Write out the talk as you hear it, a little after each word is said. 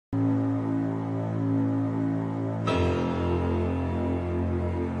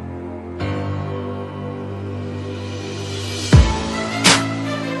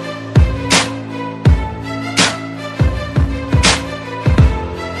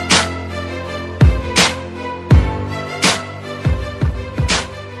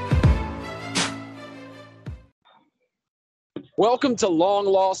Welcome to Long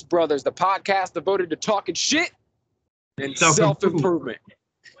Lost Brothers, the podcast devoted to talking shit and self-improvement.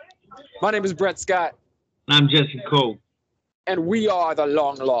 My name is Brett Scott. I'm Jesse Cole. And we are the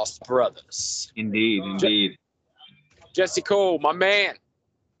Long Lost Brothers. Indeed. Jesse Cole, my man.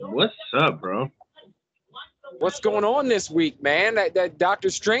 What's up, bro? What's going on this week, man? That Doctor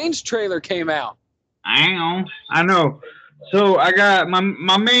Strange trailer came out. I know. So I got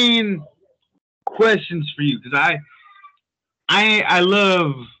my main questions for you, because I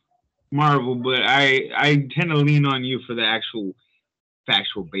love Marvel, but I tend to lean on you for the actual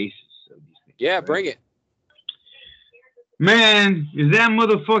factual basis of these things. Yeah, right? Bring it. Man, is that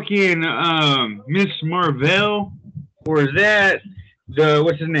motherfucking Miss Marvel, or is that the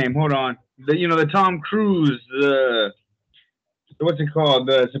what's his name? Hold on, the Tom Cruise, the what's it called?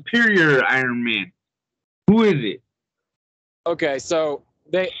 The Superior Iron Man. Who is it? Okay, so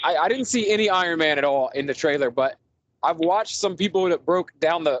I didn't see any Iron Man at all in the trailer, but I've watched some people that broke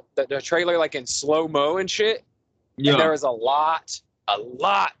down the trailer like in slow-mo and shit. Yeah. And there is a lot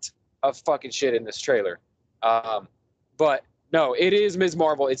of fucking shit in this trailer. But no, it is Ms.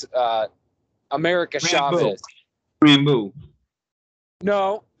 Marvel. It's America Chavez. Rambeau.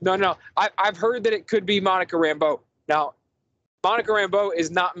 No. I've heard that it could be Monica Rambeau. Now, Monica Rambeau is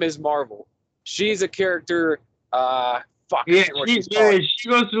not Ms. Marvel. She's a character. She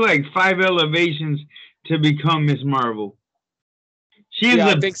goes through like 5 elevations to become Ms. Marvel.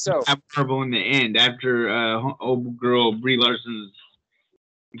 I think so. Marvel in the end after old girl Brie Larson's.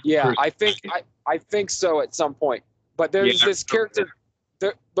 Yeah, I think so at some point. But there's this character.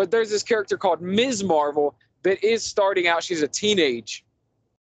 There's this character called Ms. Marvel that is starting out. She's a teenage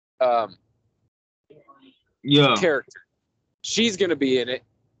character. She's gonna be in it.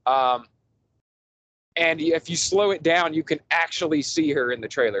 And if you slow it down, you can actually see her in the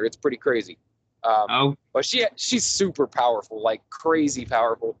trailer. It's pretty crazy. But she's super powerful, like crazy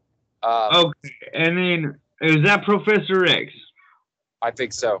powerful. Okay, and then is that Professor X? I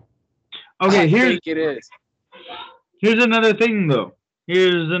think so. Okay, I think it is. Here's another thing, though.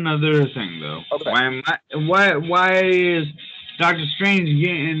 Okay. Why is Doctor Strange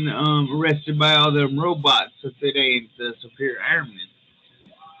getting arrested by all them robots if it ain't the Superior Iron Man?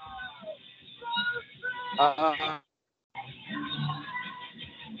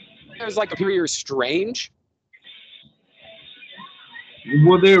 There's like a Superior Strange.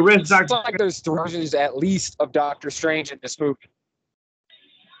 Well, they arrest Doctor. It's like there's 3 versions at least of Doctor Strange in this movie.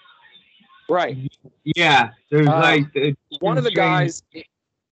 Right. Yeah, there's one of the guys.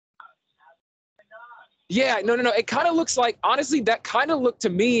 Yeah, no. It kind of looks like, honestly, that kind of looked to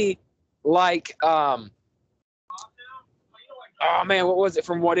me like oh man, what was it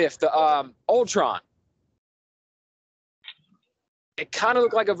from What If? The Ultron. It kind of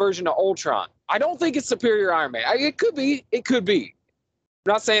looked like a version of Ultron. I don't think it's Superior Iron Man. It could be. I'm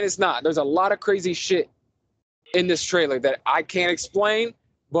not saying it's not. There's a lot of crazy shit in this trailer that I can't explain,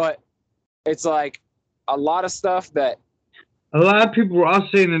 but it's like a lot of stuff that a lot of people were also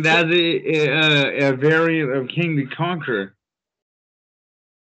saying that that's a variant of King the Conqueror.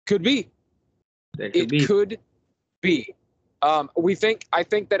 Could be. Could be. I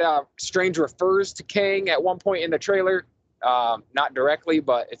think that Strange refers to Kang at one point in the trailer. Not directly,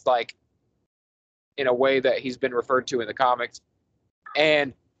 but it's like in a way that he's been referred to in the comics.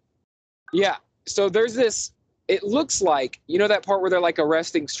 And yeah, so there's this, it looks like, that part where they're like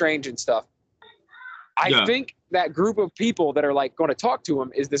arresting Strange and stuff. I think that group of people that are like going to talk to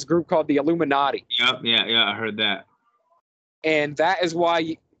him is this group called the Illuminati. Yep, yeah, I heard that. And that is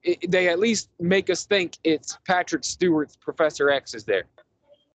why they at least make us think it's Patrick Stewart's Professor X is there.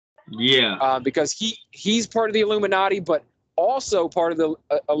 Yeah. Because he's part of the Illuminati, but also part of the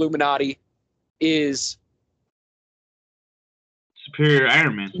Illuminati is Superior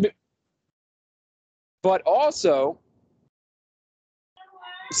Iron Man. But also,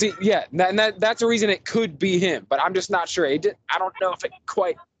 and that's a reason it could be him, but I'm just not sure. I don't know if it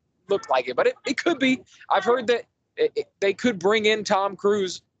quite looked like it, but it could be. I've heard that they could bring in Tom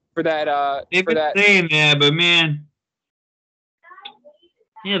Cruise for that. They've been saying that, but man,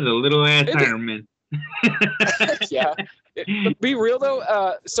 he has a little ass Iron Man. Yeah. Be real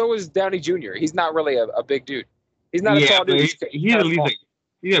though. So is Downey Jr. He's not really a big dude. He's not a tall dude. He's at least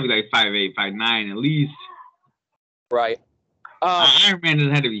he's gotta be like 5'8", 5'9" at least. Right. Iron Man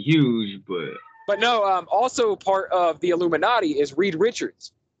doesn't have to be huge, but no. Also part of the Illuminati is Reed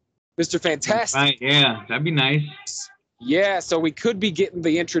Richards, Mr. Fantastic. Right. Yeah, that'd be nice. Yeah. So we could be getting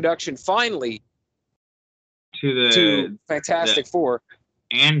the introduction finally to Fantastic Four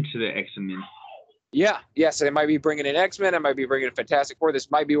and to the X-Men. Yeah. So they might be bringing in X-Men. They might be bringing in Fantastic Four.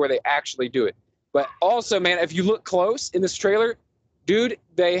 This might be where they actually do it. But also, man, if you look close in this trailer, dude,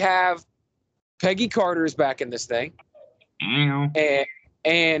 they have Peggy Carter's back in this thing.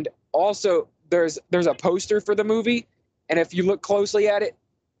 And also there's a poster for the movie, and if you look closely at it,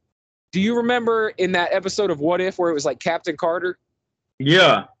 do you remember in that episode of What If where it was like Captain Carter?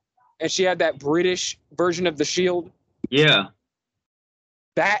 Yeah. And she had that British version of the shield? Yeah.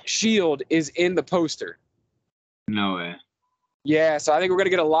 That shield is in the poster. No way. Yeah, so I think we're going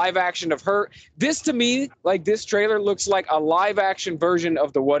to get a live action of her. This, to me, like this trailer looks like a live action version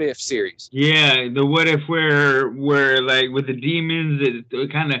of the What If series. Yeah, the What If where like with the demons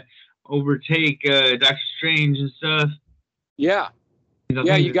it kind of overtake Doctor Strange and stuff. Yeah.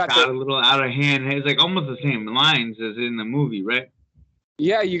 Yeah, you got a little out of hand. It's like almost the same lines as in the movie, right?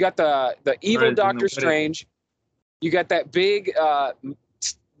 Yeah, you got the evil Doctor Strange. You got that big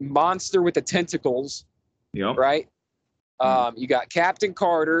monster with the tentacles. Yep. Right? You got Captain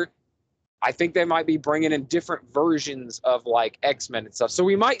Carter. I think they might be bringing in different versions of like X-Men and stuff. So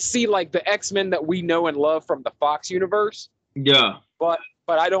we might see like the X-Men that we know and love from the Fox universe. Yeah. But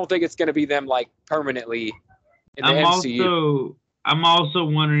I don't think it's going to be them like permanently in the MCU. I'm also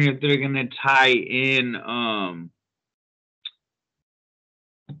wondering if they're going to tie in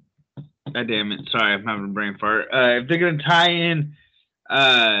God damn it. Sorry, I'm having a brain fart. If they're going to tie in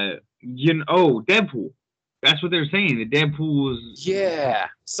Deadpool. That's what they're saying. The Deadpool was. Yeah.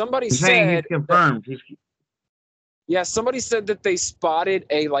 Somebody said. He's confirmed. Yeah, somebody said that they spotted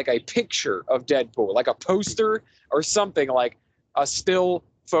a picture of Deadpool, like a poster or something, like a still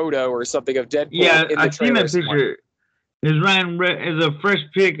photo or something of Deadpool. Yeah, I've seen that picture. There's a fresh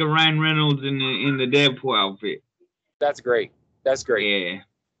pic of Ryan Reynolds in the Deadpool outfit. That's great. Yeah.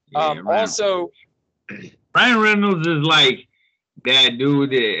 Also, Ryan Reynolds is like that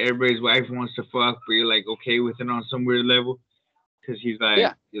dude that everybody's wife wants to fuck, but you're like okay with it on some weird level, because he's like,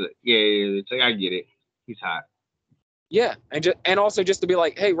 yeah, it's like I get it, he's hot. Yeah, and also just to be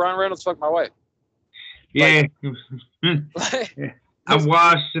like, hey, Ryan Reynolds fucked my wife. Yeah, I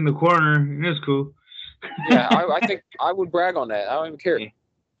washed in the corner. It's cool. Yeah, I think I would brag on that. I don't even care.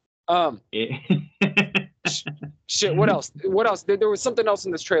 Shit. What else? There was something else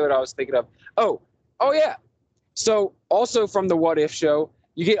in this trailer that I was thinking of. Oh yeah. So also from the What If show,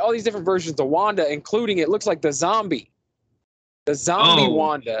 you get all these different versions of Wanda, including it looks like the zombie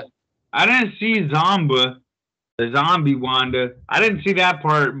Wanda. I didn't see the zombie Wanda. I didn't see that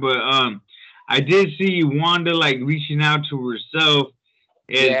part, but I did see Wanda like reaching out to herself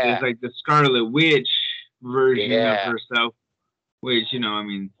as like the Scarlet Witch version of herself, which I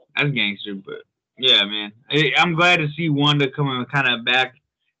mean that's gangster, but yeah, man, I'm glad to see Wanda coming kind of back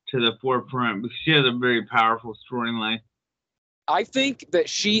to the forefront because she has a very powerful storyline. I think that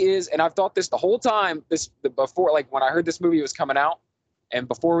she is, and I've thought this the whole time. Before, like when I heard this movie was coming out, and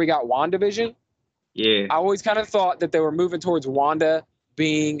before we got WandaVision, I always kind of thought that they were moving towards Wanda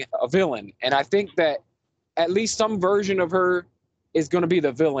being a villain, and I think that at least some version of her is going to be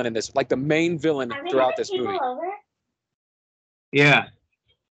the villain in this, like the main villain throughout this movie. Yeah,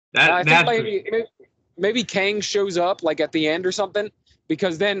 I think maybe Kang shows up like at the end or something,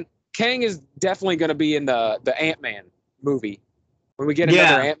 because then Kang is definitely going to be in the Ant-Man movie when we get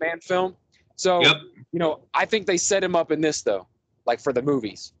another Ant-Man film. So I think they set him up in this though, like for the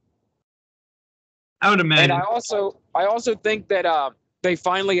movies. I would imagine. And I also think that they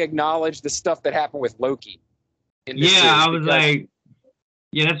finally acknowledged the stuff that happened with Loki. In this series, I was like,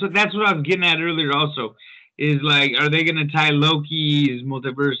 that's what I was getting at earlier. Also, is like, are they going to tie Loki's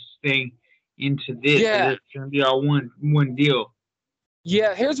multiverse thing into this? Yeah, it's going to be all one deal.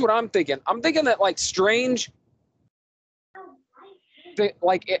 Yeah, here's what I'm thinking. I'm thinking that like Strange,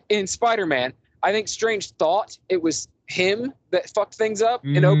 like in Spider-Man, I think Strange thought it was him that fucked things up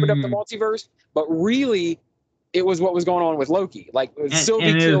and opened up the multiverse, but really, it was what was going on with Loki. Like Sylvie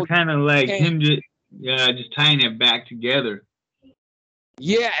and it killed. Was kind of like him just tying it back together.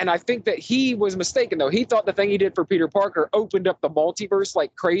 Yeah, and I think that he was mistaken though. He thought the thing he did for Peter Parker opened up the multiverse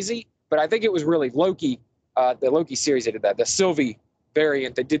like crazy, but I think it was really Loki, the Loki series that did that, the Sylvie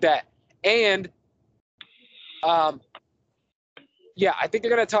variant that did that. And I think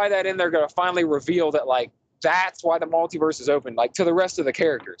they're going to tie that in. They're going to finally reveal that like that's why the multiverse is open, like to the rest of the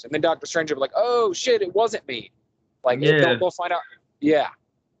characters. And then Doctor Strange will be like, oh shit, it wasn't me. Like they'll find out. Yeah.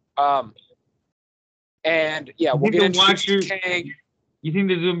 We'll get into Kang. You think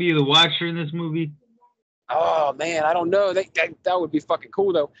there's going to be the Watcher in this movie? Oh man, I don't know. That would be fucking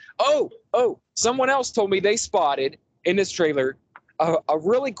cool though. Oh, someone else told me they spotted in this trailer a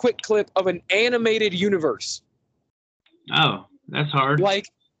really quick clip of an animated universe. Oh, that's hard. Like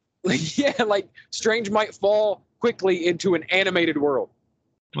Strange might fall quickly into an animated world.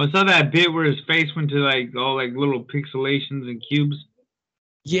 Well, I saw that bit where his face went to like all like little pixelations and cubes.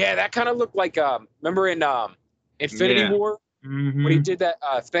 Yeah, that kind of looked like remember in Infinity War when he did that.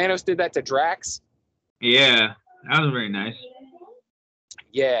 Thanos did that to Drax. Yeah, that was very nice.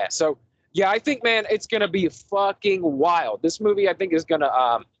 Yeah, so yeah, I think, man, it's gonna be fucking wild. This movie, I think, is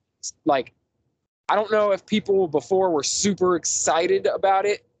gonna like, I don't know if people before were super excited about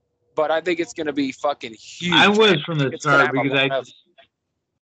it, but I think it's gonna be fucking huge. I was from the start because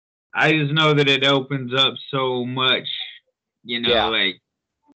I just know that it opens up so much, you know, like.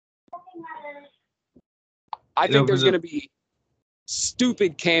 I think there's gonna be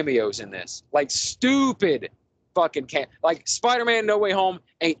stupid cameos in this, like stupid fucking like Spider-Man No Way Home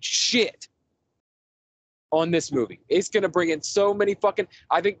ain't shit on this movie. It's gonna bring in so many fucking.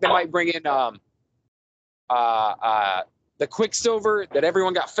 I think they might bring in the Quicksilver that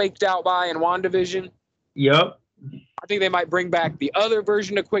everyone got faked out by in WandaVision. Yep. I think they might bring back the other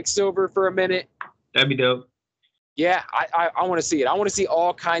version of Quicksilver for a minute. That'd be dope. Yeah, I want to see it. I want to see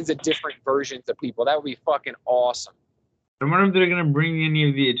all kinds of different versions of people. That would be fucking awesome. I wonder if they're gonna bring any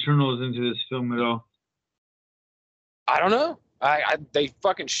of the Eternals into this film at all. I don't know. They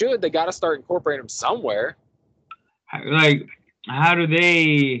fucking should. They got to start incorporating them somewhere. Like, how do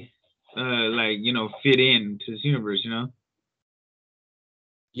they, like, you know, fit into this universe? You know?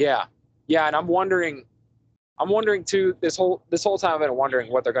 Yeah, and I'm wondering too. This whole time I've been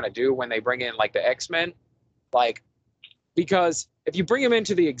wondering what they're gonna do when they bring in like the X-Men, like, because if you bring them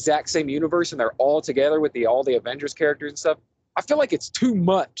into the exact same universe and they're all together with all the Avengers characters and stuff, I feel like it's too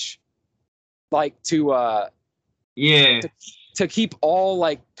much, like to keep all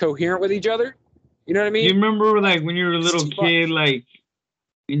like coherent with each other. You know what I mean? You remember like when you were a little kid, like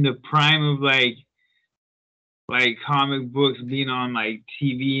in the prime of like comic books being on like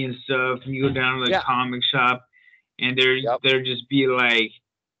TV and stuff, and you go down to the comic shop and there just be like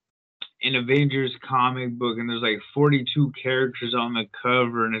an Avengers comic book and there's like 42 characters on the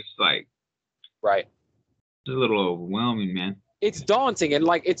cover and it's like it's a little overwhelming, man. It's daunting, and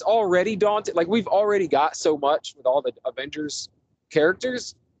like it's already daunting. Like we've already got so much with all the Avengers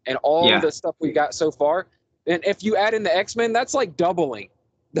characters and all the stuff we got so far. And if you add in the X-Men, that's like doubling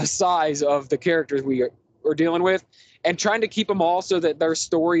the size of the characters we're dealing with, and trying to keep them all so that their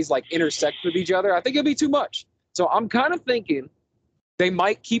stories like intersect with each other. I think it'd be too much. So I'm kind of thinking they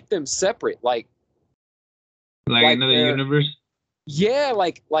might keep them separate, like another universe. Yeah,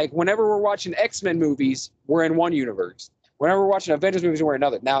 like whenever we're watching X-Men movies, we're in one universe. Whenever we're watching Avengers movies, we're in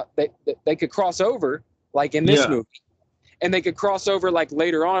another. Now they could cross over, like in this movie, and they could cross over like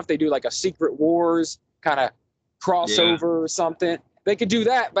later on if they do like a Secret Wars kind of crossover or something. They could do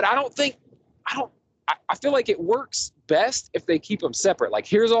that, but I feel like it works best if they keep them separate. Like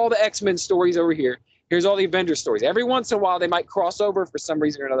here's all the X-Men stories over here. Here's all the Avengers stories. Every once in a while they might cross over for some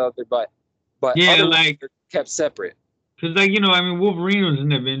reason or another, but like they're kept separate. Because, like, you know, I mean, Wolverine was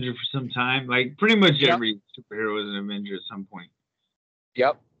an Avenger for some time. Like, pretty much every superhero was an Avenger at some point.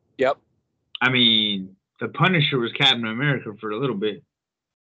 Yep. I mean, the Punisher was Captain America for a little bit.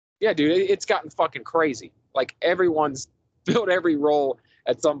 Yeah, dude, it's gotten fucking crazy. Like, everyone's filled every role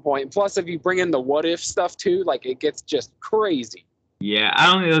at some point. And plus, if you bring in the what-if stuff, too, like, it gets just crazy. Yeah, I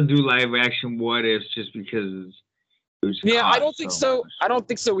don't think they'll do live-action what-ifs just because... I don't think so. I don't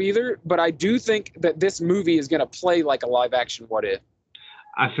think so either. But I do think that this movie is going to play like a live action What If.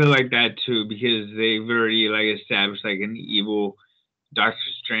 I feel like that too because they've already like established like an evil Doctor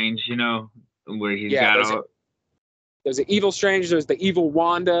Strange, you know, where he's got all. There's an evil Strange. There's the evil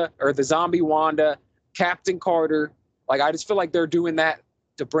Wanda or the zombie Wanda, Captain Carter. Like I just feel like they're doing that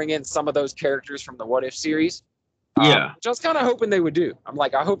to bring in some of those characters from the What If series. Just kind of hoping they would do. I'm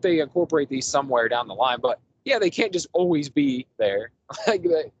like, I hope they incorporate these somewhere down the line, but. Yeah, they can't just always be there. Like,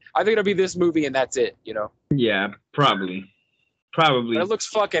 I think it'll be this movie and that's it, you know? Yeah, probably. But it looks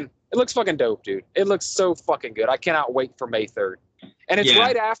fucking dope, dude. It looks so fucking good. I cannot wait for May 3rd. And it's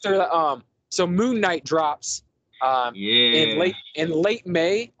right after so Moon Knight drops in late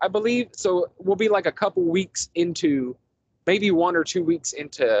May, I believe. So we'll be like a couple weeks into, maybe 1 or 2 weeks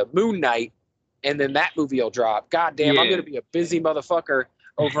into Moon Knight, and then that movie will drop. God damn, I'm gonna be a busy motherfucker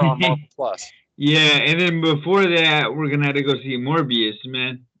over on Marvel Plus. Yeah, and then before that, we're gonna have to go see Morbius,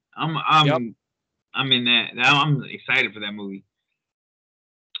 man. I'm in that. I'm excited for that movie.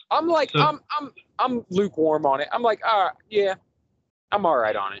 I'm like, I'm lukewarm on it. I'm like, I'm all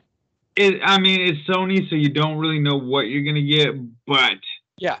right on it. I mean, it's Sony, so you don't really know what you're gonna get, but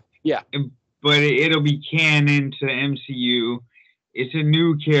but it'll be canon to the MCU. It's a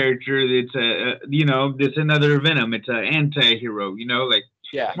new character. It's another Venom. It's an anti-hero. You know, like.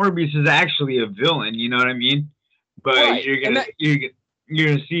 Yeah, Morbius is actually a villain. You know what I mean? But you're you're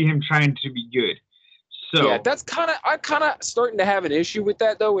gonna see him trying to be good. So yeah, that's I'm kind of starting to have an issue with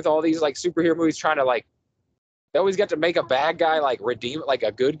that though. With all these like superhero movies trying to like, they always got to make a bad guy like redeem like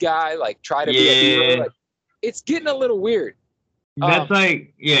a good guy, like try to be a hero. Like, it's getting a little weird. That's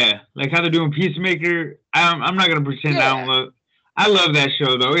like how they're doing Peacemaker. I'm not gonna pretend I love that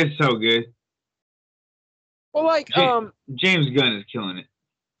show though. It's so good. Well, like James Gunn is killing it.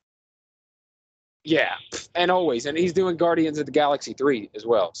 Yeah, and he's doing Guardians of the Galaxy 3 as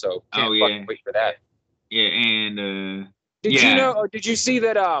well. So can't fucking wait for that. Yeah, and did you see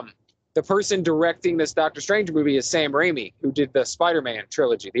that the person directing this Doctor Strange movie is Sam Raimi, who did the Spider-Man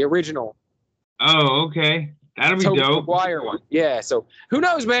trilogy, the original. Oh, okay. That'll be Tobey dope. Maguire one. Yeah, so who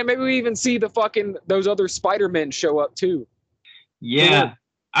knows, man? Maybe we even see those other Spider-Men show up too. Yeah.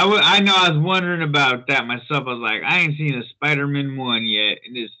 I know I was wondering about that myself. I was like, I ain't seen a Spider-Man one yet.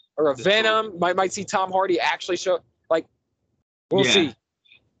 Or a Venom. Might see Tom Hardy actually show. Like, we'll see.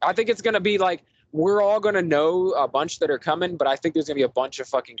 I think it's going to be like, we're all going to know a bunch that are coming, but I think there's going to be a bunch of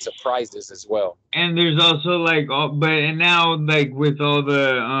fucking surprises as well. And there's also like, and now like with all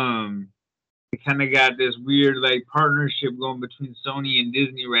the, we kind of got this weird like partnership going between Sony and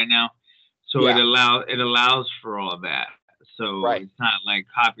Disney right now. So it allows for all that. So it's not like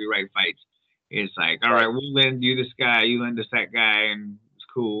copyright fights. It's like, all right, we'll lend you this guy, you lend us that guy, and it's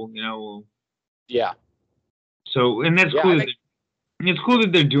cool, you know. Yeah. So, and that's cool. It's cool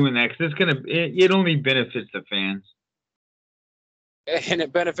that they're doing that because it only benefits the fans. And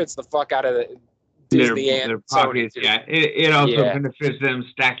it benefits the fuck out of the Disney and their pockets. Sony. Yeah, it also benefits them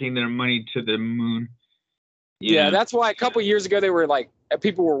stacking their money to the moon. Yeah, that's why a couple years ago they were like,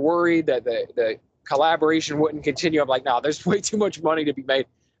 people were worried that the collaboration wouldn't continue. I'm like, no, there's way too much money to be made.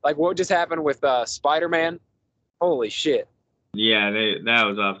 Like what just happened with Spider-Man? Holy shit. Yeah, that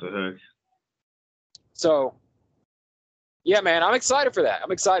was off the hook. So, yeah, man, I'm excited for that.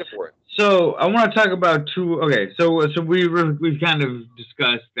 I'm excited for it. So I want to talk about Okay, so we've kind of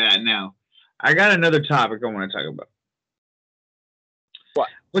discussed that now. I got another topic I want to talk about. What?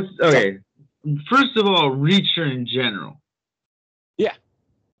 First of all, Reacher in general. Yeah,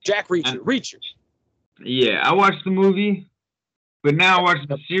 Jack Reacher. Reacher. Yeah, I watched the movie, but now I watched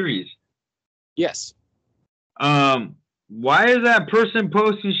the series. Yes. Why is that person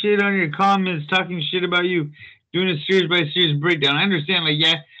posting shit on your comments, talking shit about you, doing a series by series breakdown? I understand, like,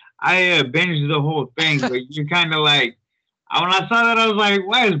 I binged the whole thing, but you're kind of like, when I saw that, I was like,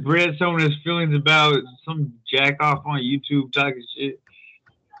 why is Brett showing his feelings about some jack off on YouTube talking shit?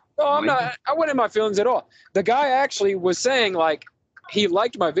 No, I'm not. I wasn't in my feelings at all. The guy actually was saying, like, he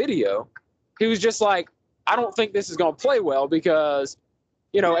liked my video. He was just like, I don't think this is going to play well because,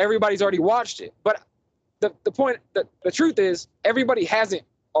 you know, everybody's already watched it. But the point, the truth is, everybody hasn't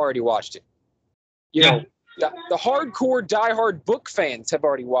already watched it. You know, the hardcore, diehard book fans have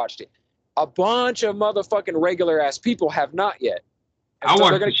already watched it. A bunch of motherfucking regular ass people have not yet. I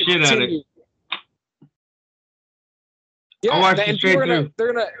watched the shit out of it. Yeah, I watched it straight through.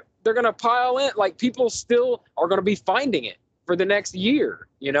 They're gonna pile in. Like people still are gonna be finding it for the next year.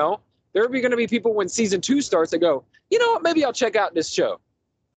 You know, there are gonna be people when season 2 starts that go, you know what, maybe I'll check out this show.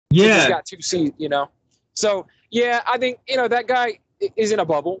 Yeah, it's got 2 seasons. You know, so yeah, I think that guy is in a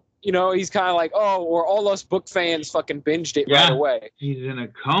bubble. You know, he's kind of like, oh, or all us book fans fucking binged it right away. He's in a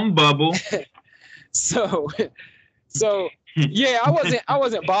cum bubble. so yeah, I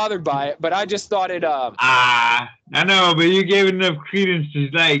wasn't bothered by it, but I just thought it. I know, but you gave enough credence to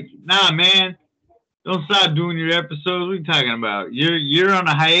like, nah, man, don't stop doing your episodes. What are you talking about? You're on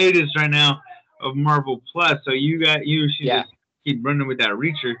a hiatus right now of Marvel Plus, so you should just keep running with that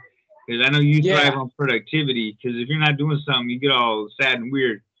Reacher, because I know you thrive on productivity. Because if you're not doing something, you get all sad and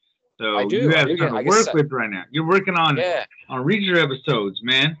weird. So you have something to work with right now. You're working on Reacher episodes,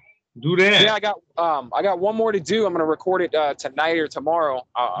 man. Do that. Yeah, I got one more to do. I'm gonna record it tonight or tomorrow.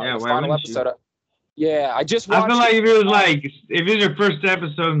 Final episode. Yeah, I just watched. I feel like if it was if it's your first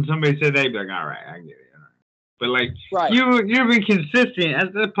episode and somebody said that, you'd be like, all right, I get it. But like you've been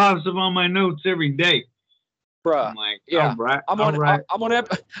consistent. That pops up on my notes every day. Bruh. I'm like, yeah. I'm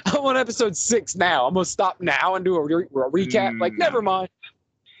on episode 6 now. I'm gonna stop now and do a recap. Like, never mind.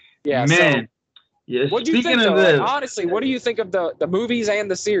 Yeah, man. So, what do you think, though? Like, honestly, what do you think of the movies and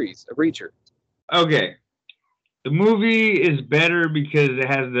the series of Reacher? Okay. The movie is better because it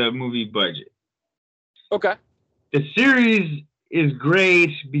has the movie budget. Okay. The series is great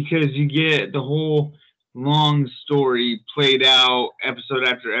because you get the whole long story played out episode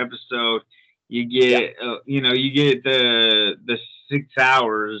after episode. You get, you get the 6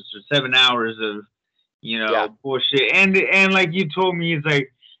 hours or 7 hours of, bullshit. And like you told me, it's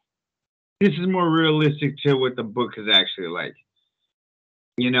like, this is more realistic to what the book is actually like.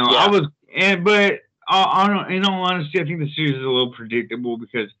 You know, I was, but in all honesty, I think the series is a little predictable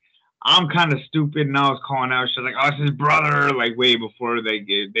because I'm kind of stupid, and I was calling out shit like, "Oh, it's his brother," like way before they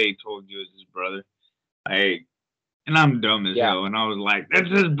told you it's his brother. Like, and I'm dumb as hell, and I was like, "That's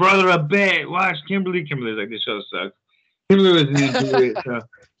his brother, I bet." Watch Kimberly's like, "This show sucks." Kimberly wasn't into it, so.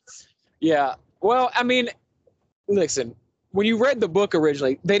 Yeah. Well, I mean, listen, when you read the book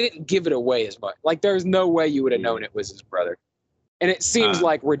originally, they didn't give it away as much. Like, there's no way you would have known it was his brother, and it seems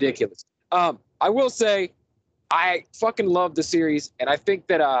like ridiculous. I will say, I fucking love the series, and I think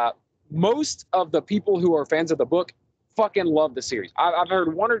that most of the people who are fans of the book fucking love the series. I've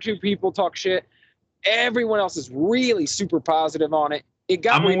heard one or two people talk shit. Everyone else is really super positive on it. It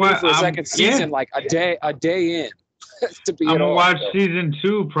got renewed for a second season, like a day in. To be I'm gonna watch season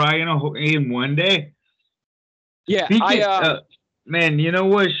 2 probably in one day. Yeah, man, you know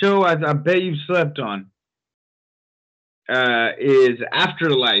what show I bet you slept on? Is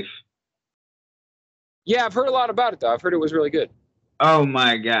Afterlife. Yeah, I've heard a lot about it though. I've heard it was really good. Oh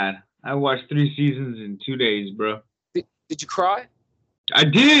my god, I watched 3 seasons in 2 days, bro. Did you cry? I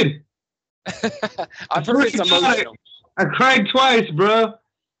did. I've heard it's emotional. I cried twice, bro.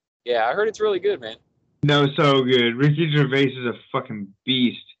 Yeah, I heard it's really good, man. No, so good. Ricky Gervais is a fucking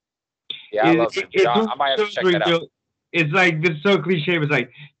beast. Yeah, I love him. I might have to check that out. It's like, it's so cliche. It's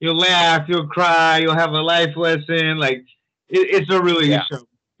like, you'll laugh, you'll cry, you'll have a life lesson. Like, it's a really good show.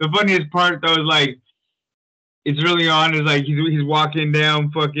 The funniest part, though, is like, it's really on, is like, he's walking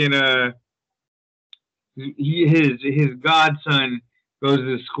down fucking, his godson goes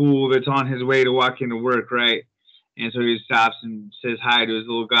to school that's on his way to walk into work, right? And so he stops and says hi to his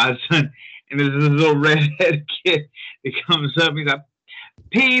little godson. And there's this little redhead kid that comes up. He's like,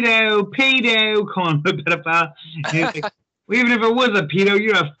 pedo, calling him a pedophile. And he's like, well, even if it was a pedo,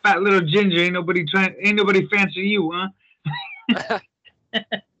 you're a fat little ginger. Ain't nobody fancy you, huh?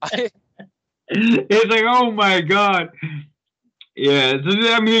 It's like, oh my god. Yeah,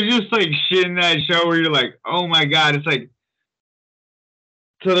 so, I mean, there's just like shit in that show where you're like, oh my god. It's like,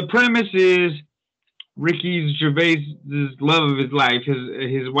 so the premise is Ricky Gervais' love of his life.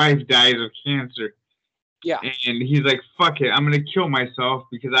 His wife dies of cancer. Yeah. And he's like, fuck it, I'm gonna kill myself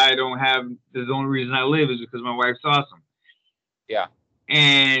because I don't have. The only reason I live is because my wife's awesome. Yeah.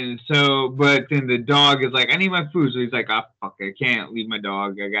 And so, but then the dog is like, I need my food. So he's like, oh fuck, I can't leave my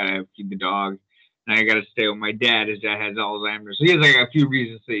dog. I gotta feed the dog. And I gotta stay with my dad. His dad has Alzheimer's. So he has like a few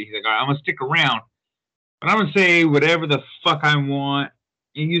reasons to. He's like, all right, I'm gonna stick around, but I'm gonna say whatever the fuck I want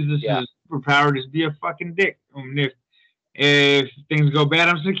and use this as a superpower. Just be a fucking dick. If things go bad,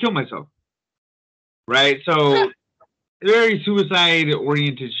 I'm just gonna kill myself. Right? So very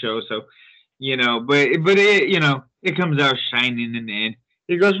suicide-oriented show. So, you know, but it, you know, it comes out shining in the end.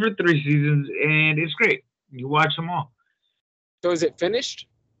 It goes for 3 seasons, and it's great. You watch them all. So is it finished?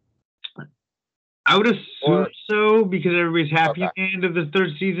 I would assume so, because everybody's happy at the end of the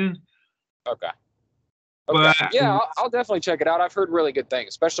 3rd season. Okay. But, yeah, I'll definitely check it out. I've heard really good things,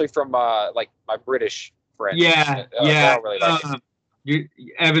 especially from like my British friends. Yeah, yeah. Really like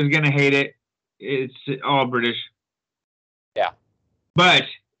Evan's gonna hate it. It's all British. Yeah. But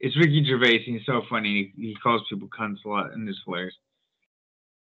it's Ricky Gervais. He's so funny. He calls people cunts a lot, and it's hilarious.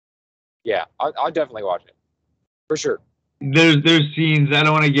 Yeah, I'll definitely watch it. For sure. There's scenes, I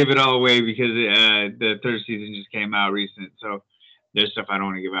don't want to give it all away because the 3rd season just came out recent, so there's stuff I don't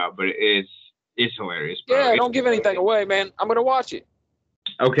want to give out, but it's hilarious, bro. Yeah, don't give anything away, man. I'm gonna watch it.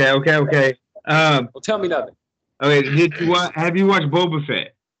 Okay. Well, tell me nothing. Okay, have you watched Boba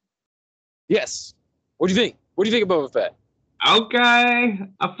Fett? Yes. What do you think? What do you think of Boba Fett? Okay,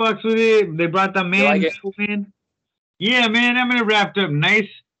 I fucks with it. They brought the man in. Yeah, man, I mean, it wrapped up nice.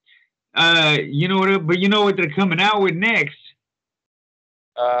 You know what? But you know what they're coming out with next?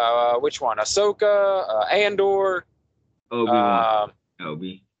 Which one? Ahsoka, Andor, Obi-Wan.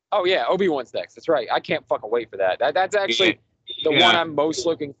 Obi. Oh yeah, Obi-Wan's next. That's right. I can't fucking wait for that. That's actually the one I'm most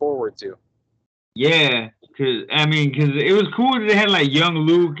looking forward to. Yeah, because it was cool that they had like young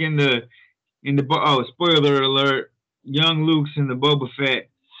Luke in the spoiler alert, young Luke's in the Boba Fett.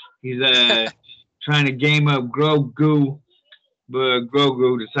 He's trying to game up Grogu, but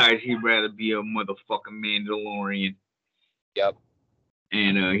Grogu decides he'd rather be a motherfucking Mandalorian. Yep.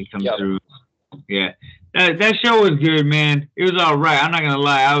 And he comes through. Yeah. That show was good, man. It was all right. I'm not gonna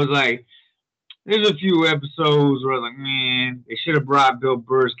lie. I was like, there's a few episodes where I was like, man, they should have brought Bill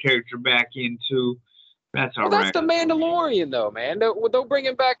Burr's character back in too. That's all right. That's the Mandalorian, though, man. They'll bring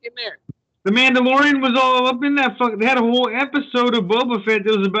him back in there. The Mandalorian was all up in that They had a whole episode of Boba Fett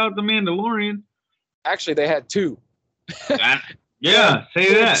that was about the Mandalorian. Actually, they had 2. Yeah,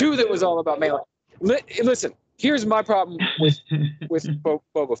 say that. 2 that was all about Mandalorian. Listen, Here's my problem with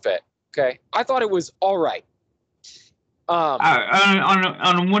Boba Fett. Okay, I thought it was all right. On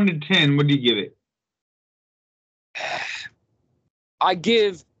a 1 to 10, what do you give it? I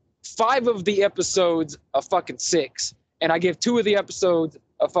give 5 of the episodes a fucking 6, and I give 2 of the episodes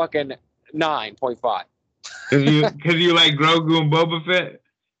a fucking 9.5. Because you like Grogu and Boba Fett,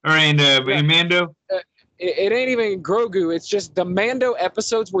 and Mando. It ain't even Grogu. It's just the Mando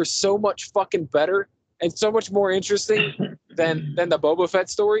episodes were so much fucking better and so much more interesting than the Boba Fett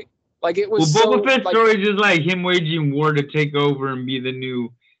story. Like it was. Well, Boba Fett's story is just like him waging war to take over and be the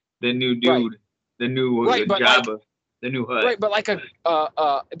new dude, right. The new Jabba, the new Hutt. Right, but like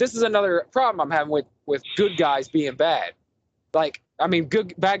this is another problem I'm having with good guys being bad. Like, I mean,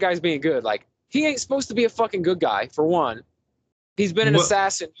 bad guys being good. Like, he ain't supposed to be a fucking good guy, for one. He's been an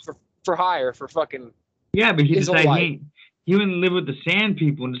assassin for hire for fucking. Yeah, but he decided he wouldn't live with the Sand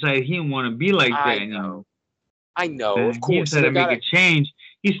People and decided he didn't want to be like that anymore. I know, of course. He decided to make a change.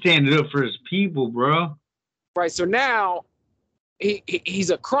 He's standing up for his people, bro. Right, so now he's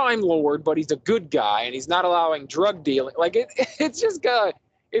a crime lord, but he's a good guy, and he's not allowing drug dealing. Like, it's just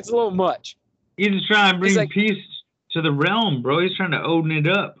it's a little much. He's just trying to bring peace to the realm, bro. He's trying to open it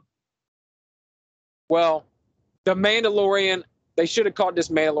up. Well, The Mandalorian, they should have called this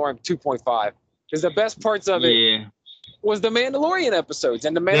Mandalorian 2.5. Because the best parts of it was the Mandalorian episodes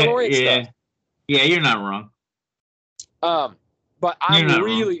and the Mandalorian stuff. Yeah, you're not wrong. But I'm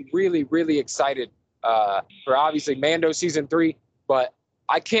really excited for obviously Mando season 3. But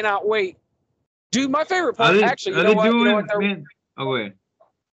I cannot wait. Dude, my favorite part actually. There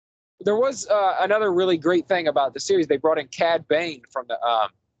was another really great thing about the series. They brought in Cad Bane from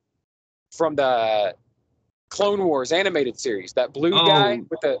the Clone Wars animated series. That blue guy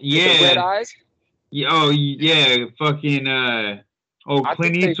with the red eyes. Yeah, fucking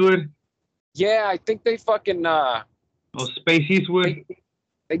Clint Eastwood. I think they fucking Space Eastwood.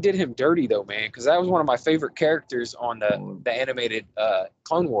 They did him dirty though, man, because that was one of my favorite characters on the animated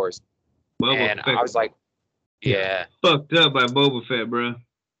Clone Wars. I was like, fucked up by Boba Fett, bro.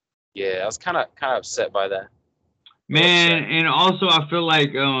 Yeah, I was kind of upset by that. Man, and also I feel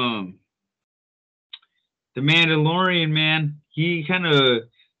like the Mandalorian, man, he kind of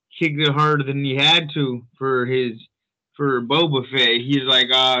kicked it harder than he had to for Boba Fett. He's like,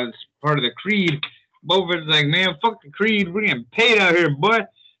 it's part of the creed. Boba Fett's like, man, fuck the creed. We're getting paid out here, boy.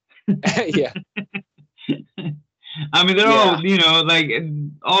 Yeah. I mean, they're all, like,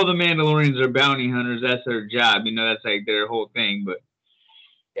 all the Mandalorians are bounty hunters. That's their job. That's like their whole thing. But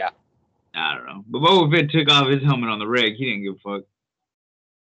yeah, I don't know. But Boba Fett took off his helmet on the rig. He didn't give a fuck.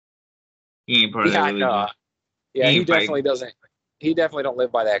 He ain't part of that religion. He definitely doesn't. He definitely don't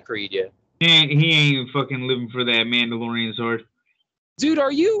live by that creed yet. He ain't fucking living for that Mandalorian sword. Dude,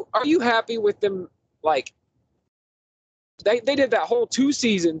 are you happy with them? Like, they did that whole 2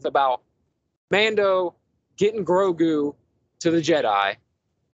 seasons about Mando getting Grogu to the Jedi,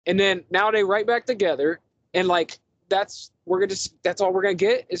 and then now they right back together, and like that's all we're gonna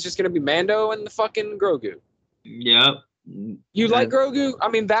get. It's just gonna be Mando and the fucking Grogu. Yep. You like Grogu? I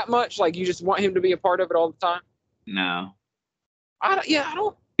mean, that much? Like, you just want him to be a part of it all the time? No. I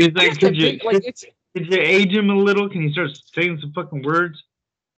don't. It's like, could you age him a little? Can you start saying some fucking words?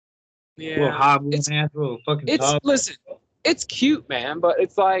 Yeah. Little hobbling ass, little fucking top. Listen, it's cute, man, but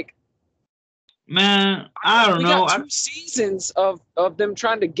it's like, man, I don't know. We got 2 seasons of them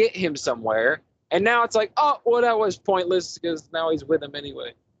trying to get him somewhere, and now it's like, oh, well, that was pointless because now he's with him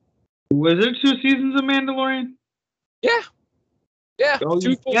anyway. Was there 2 seasons of Mandalorian? Yeah. Yeah. 2 full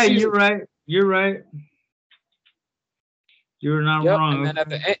seasons. You're right. You're not wrong. And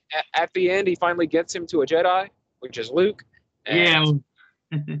then at the end, he finally gets him to a Jedi, which is Luke. And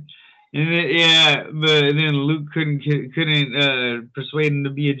but then Luke couldn't persuade him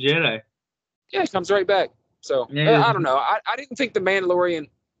to be a Jedi. Yeah, he comes right back. So I don't know. I didn't think the Mandalorian.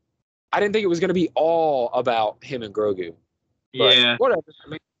 I didn't think it was going to be all about him and Grogu. But whatever. I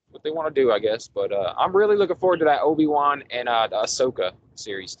mean, what they want to do, I guess. But I'm really looking forward to that Obi-Wan and the Ahsoka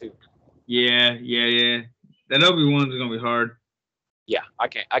series too. Yeah. That Obi-Wan's gonna be hard. Yeah, I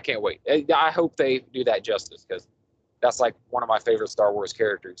can't wait. I hope they do that justice because that's like one of my favorite Star Wars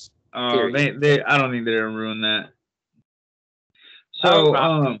characters. Oh, they I don't think they're gonna ruin that.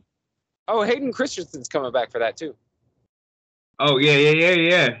 So Hayden Christensen's coming back for that too. Oh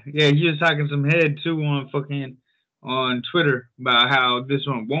yeah. He was talking some head too on Twitter about how this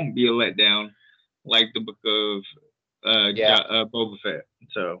one won't be a letdown like the book of Boba Fett.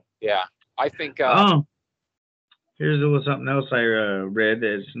 So yeah, I think. Here's a little something else I read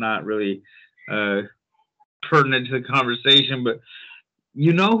that's not really pertinent to the conversation, but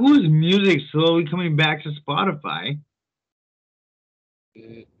You know whose music slowly coming back to Spotify?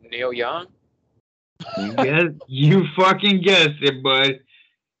 Neil Young. You fucking guessed it, bud.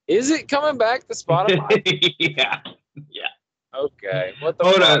 Is it coming back to Spotify? Yeah. Okay. What the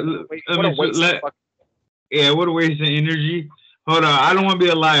Hold fuck? on. What a waste of fucking... Yeah, what a waste of energy. Hold on. I don't want to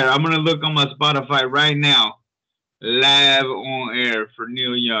be a liar. I'm going to look on my Spotify right now. Live on air for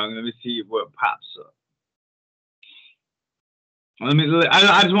Neil Young. Let me see what pops up. I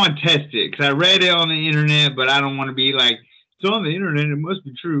just want to test it because I read it on the internet, but I don't want to be like, it's on the internet. It must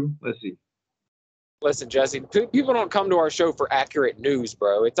be true. Let's see. Listen, Jesse, people don't come to our show for accurate news,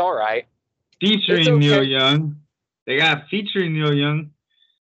 bro. It's all right. Featuring okay. Neil Young. They got featuring Neil Young.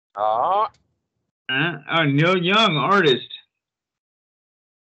 Oh, Neil Young, artist.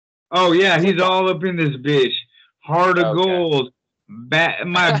 Oh, yeah, he's all up in this bitch. Heart of Gold.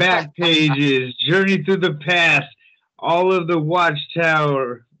 My back pages. Journey through the past. All of the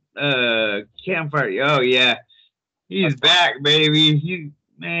Watchtower. Campfire. Oh, yeah. He's back, baby.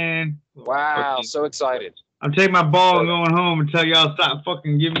 Man. Wow, okay. So excited. I'm taking my ball and going home and tell y'all stop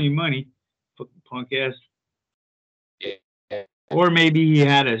fucking giving me money. Fucking punk ass. Yeah. Or maybe he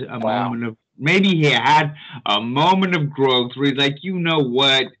had a moment of growth where he's like, you know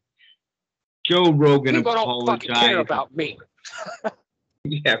what? Joe Rogan People don't fucking care about me.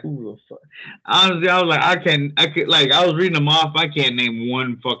 Yeah, who the fuck? Honestly, I was like, I was reading them off. I can't name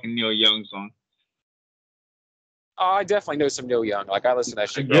one fucking Neil Young song. Oh, I definitely know some Neil Young. Like I listened to that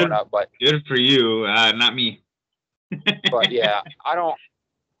shit growing up, but good for you, not me. But yeah, I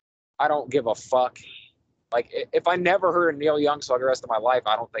don't give a fuck. Like if I never heard a Neil Young song the rest of my life,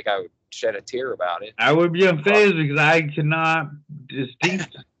 I don't think I would shed a tear about it. I would be unfazed because I cannot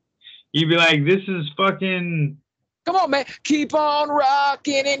distinct. You'd be like, this is fucking. Come on, man. Keep on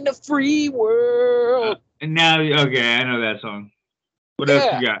rocking in the free world. And now, okay, I know that song. What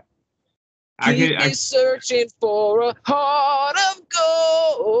else you got? Keep searching for a heart of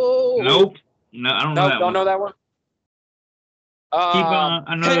gold. Nope. No, I don't know that one. Don't know that one? Keep on.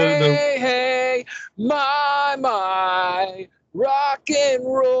 I know hey, my, rock and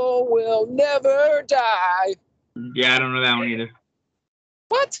roll will never die. Yeah, I don't know that one either.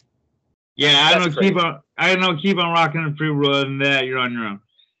 What? Yeah, I don't know. Keep on rocking the free world, and that you're on your own.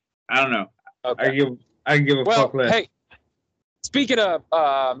 I don't know. Okay. I give a fuck less. Hey, speaking of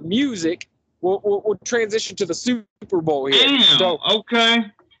music, we'll transition to the Super Bowl here. Damn.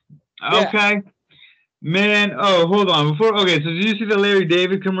 Okay. Man, hold on. So did you see the Larry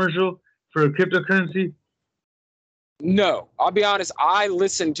David commercial for cryptocurrency? No, I'll be honest. I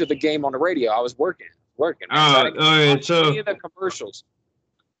listened to the game on the radio. I was working. So any of the commercials.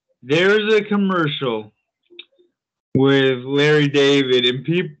 There's a commercial with Larry David and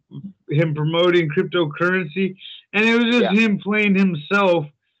him promoting cryptocurrency, and it was just him playing himself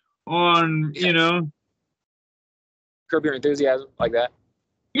on, Curb Your Enthusiasm, like that.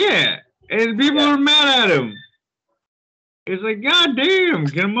 Yeah, and people are mad at him. It's like, God damn,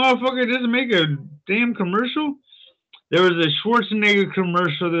 can a motherfucker just make a damn commercial? There was a Schwarzenegger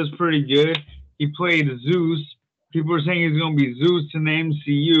commercial that's pretty good. He played Zeus. People were saying he's going to be Zeus in the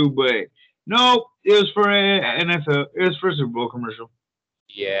MCU, but no, it was for NFL. It was for a Super Bowl commercial.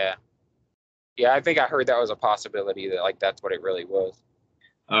 Yeah. Yeah, I think I heard that was a possibility that, that's what it really was.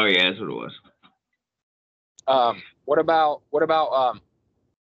 Oh, yeah, that's what it was. What about,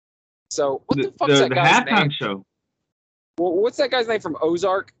 so what the fuck's that guy's name? The halftime show. Well, what's that guy's name from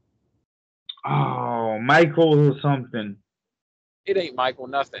Ozark? Oh, Michael something. It ain't Michael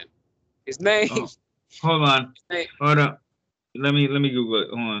nothing. His name. Oh, hold on. Hold on. Let me Google it.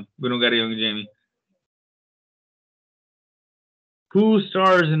 Hold on. We don't got a young Jamie. Who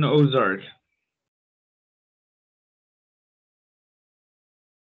stars in Ozark?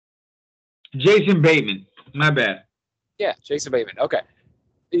 Jason Bateman. My bad. Yeah, Jason Bateman. Okay.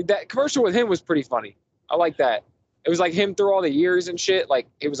 That commercial with him was pretty funny. I like that. It was like him through all the years and shit. Like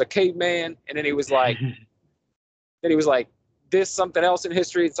he was a caveman, and then he was like, this, something else in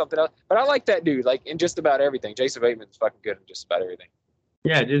history, and something else. But I like that dude, like in just about everything. Jason Bateman's fucking good in just about everything.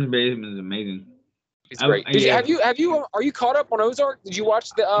 Yeah, Jason Bateman is amazing. He's great. Are you caught up on Ozark? Did you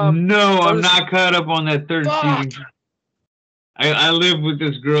watch the? No, I'm not caught up on that third season. I live with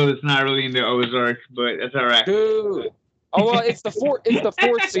this girl that's not really into Ozark, but that's all right. Dude. Oh well, it's the fourth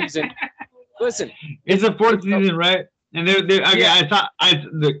season. Listen, it's the fourth season, right? And they're okay. Yeah.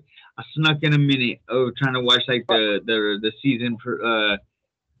 I snuck in a minute of trying to watch like the season the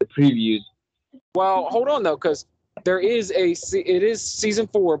previews. Well, hold on though, because it is season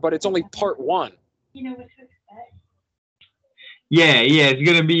 4, but it's only part 1. You know what to expect. Yeah, it's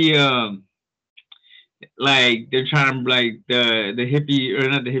gonna be like they're trying to like the hippie or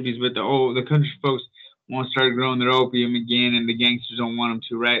not the hippies, but the country folks want to start growing their opium again, and the gangsters don't want them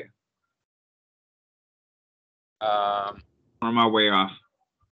to, right? Or am I way off?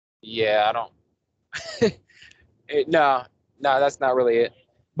 Yeah, I don't. No, that's not really it.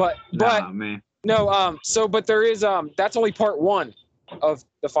 But man. No, so but there is that's only part 1 of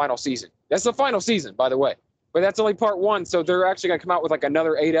the final season. That's the final season, by the way. But that's only part 1, so they're actually gonna come out with like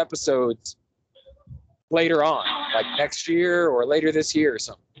another 8 episodes later on, like next year or later this year or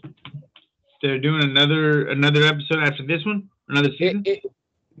something. They're doing another episode after this one? Another season?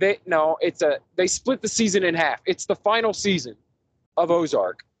 They split the season in half. It's the final season of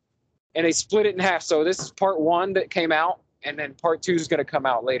Ozark. And they split it in half. So this is part 1 that came out, and then part 2 is gonna come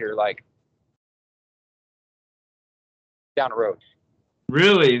out later, like down the road.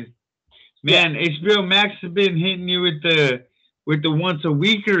 Really? Man, yeah. HBO Max has been hitting you with the once a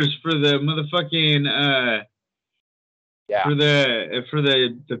weekers for the motherfucking for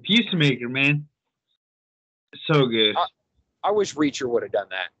the Peacemaker, man. So good. I wish Reacher would have done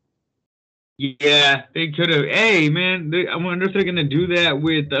that. Yeah, they could have. Hey, man, I wonder if they're gonna do that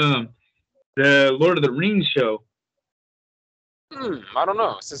with the Lord of the Rings show. I don't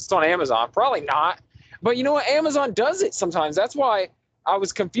know. Since it's on Amazon, probably not. But you know what? Amazon does it sometimes. That's why I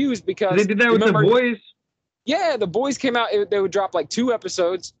was confused, because they did that with The Boys. Yeah, The Boys came out. They would drop like 2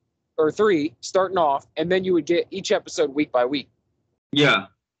 episodes or 3 starting off, and then you would get each episode week by week. Yeah.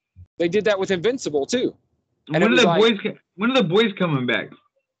 They did that with Invincible too. And when are the boys coming back?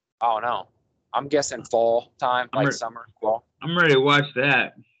 Oh no, I'm guessing fall time, summer, fall. I'm ready to watch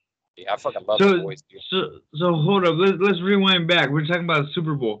that. Yeah, I fucking love The Boys, dude. So hold up, let's rewind back. We're talking about the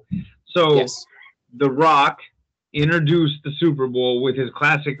Super Bowl. So yes. The Rock introduced the Super Bowl with his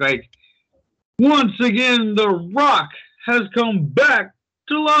classic, like, once again, The Rock has come back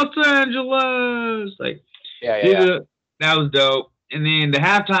to Los Angeles. Like, yeah. That was dope. And then the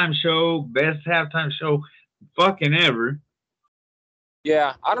halftime show, best halftime show fucking ever.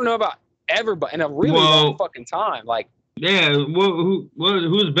 Yeah, I don't know about ever, but in a really long fucking time. Like, yeah,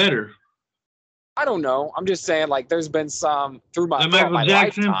 who's better? I don't know. I'm just saying, like, there's been some through my Michael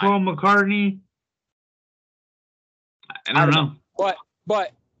Jackson, lifetime. Paul McCartney. I don't know.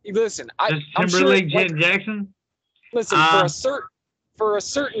 But listen, Timberlake, Janet Jackson. Listen, for a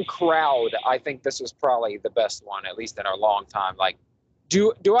certain crowd, I think this was probably the best one, at least in a long time. Like,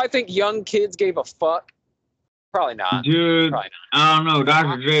 do I think young kids gave a fuck? Probably not. Dude, probably not. I don't know.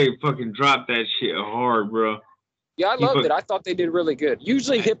 Dr. Dre fucking dropped that shit hard, bro. Yeah, I loved it. I thought they did really good.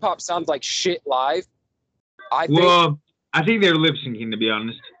 Usually hip hop sounds like shit live. I think they're lip syncing, to be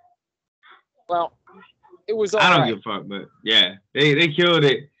honest. Well, it was all I don't right. give a fuck, but yeah, they killed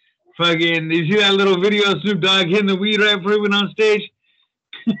it. Fucking, did you see that little video of Snoop Dogg hitting the weed right before he went on stage?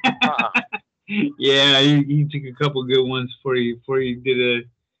 Yeah, he took a couple good ones before he did a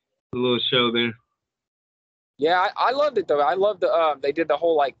little show there. Yeah, I loved it though. I loved they did the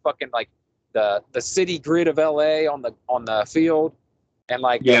whole like fucking like the city grid of LA on the field, and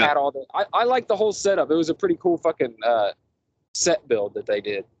like they had all the I liked the whole setup. It was a pretty cool fucking set build that they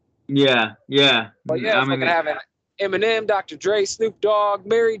did. Yeah. But yeah, fucking having Eminem, Dr. Dre, Snoop Dogg,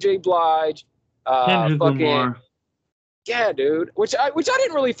 Mary J. Blige, Kendrick Lamar. Yeah, dude. Which I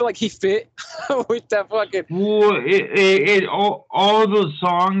didn't really feel like he fit with that fucking. Well, all those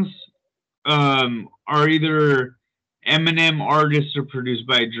songs are either Eminem artists or produced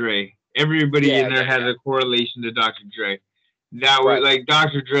by Dre. Everybody in there has a correlation to Dr. Dre. That was like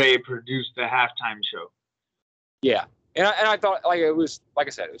Dr. Dre produced the halftime show. Yeah, and I thought like it was, like I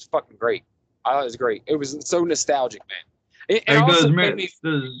said, it was fucking great. I thought it was great. It was so nostalgic, man.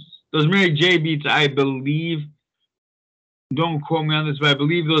 Those Mary J beats, I believe. Don't quote me on this, but I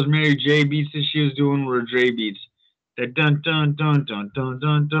believe those Mary J beats that she was doing were Dre beats. That dun dun dun dun dun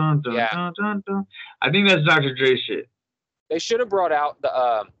dun dun dun dun dun dun. I think that's Dr. Dre shit. They should have brought out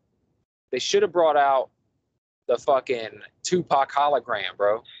the fucking Tupac hologram,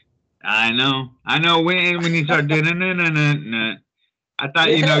 bro. I know. When you start doing I thought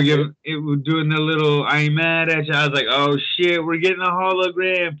it was doing the little "I ain't mad at you." I was like, "Oh shit, we're getting a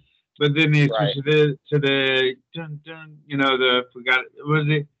hologram." But then they switched to the dun dun. Was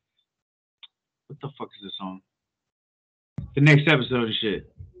it? What the fuck is the song? The next episode of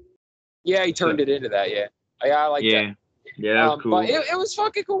shit. Yeah, he turned it into that. Yeah, I like that. Yeah, that was cool. But it was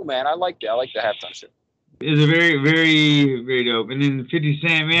fucking cool, man. I liked it. I liked the halftime show. It was a very, very, very dope. And then 50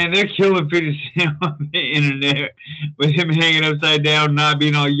 Cent, man, they're killing 50 Cent on the internet with him hanging upside down, not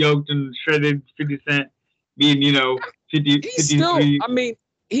being all yoked and shredded. 50 Cent being, 50. He's still, I mean,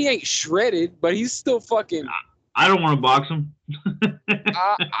 he ain't shredded, but he's still fucking. I don't want to box him,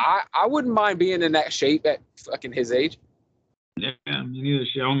 I wouldn't mind being in that shape at fucking his age. Yeah, me neither.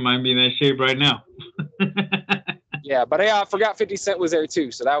 I don't mind being in that shape right now. Yeah, but I forgot 50 Cent was there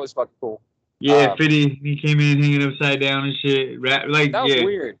too, so that was fucking cool. Yeah, 50. He came in hanging upside down and shit. That was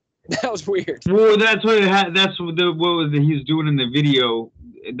weird. That was weird. Well, that's what that's what he was doing in the video,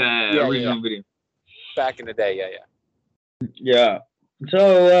 the original video. Back in the day, yeah. Yeah.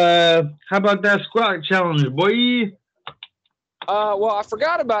 So, how about that squat challenge, boy? Well, I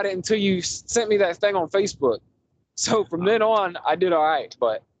forgot about it until you sent me that thing on Facebook. So from then on, I did all right.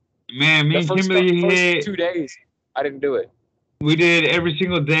 But man, me and Kimberly first 2 days, I didn't do it. We did every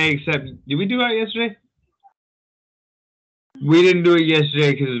single day except. Did we do it yesterday? We didn't do it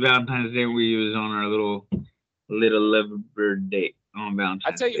yesterday because it's Valentine's Day. We was on our little lover date on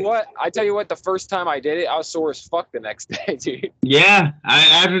Valentine's Day. I tell you what. The first time I did it, I was sore as fuck the next day, dude. Yeah,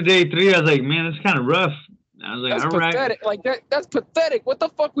 after day 3, I was like, man, it's kind of rough. I was like, that's all pathetic. right. Like that's pathetic. What the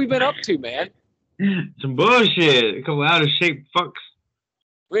fuck we been up to, man? Some bullshit. A couple out of shape fucks.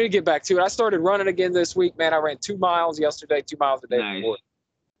 We're gonna get back to it. I started running again this week, man. I ran 2 miles yesterday, 2 miles the day before.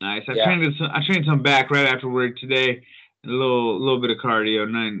 Nice. I trained some back right after work today. A little bit of cardio,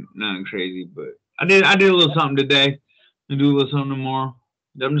 nothing crazy, but I did a little something today. I'll do a little something tomorrow.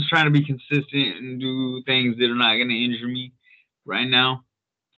 I'm just trying to be consistent and do things that are not gonna injure me right now.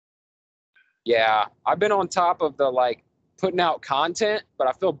 Yeah, I've been on top of the putting out content, but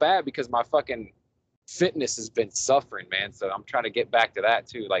I feel bad because my fucking fitness has been suffering, man. So I'm trying to get back to that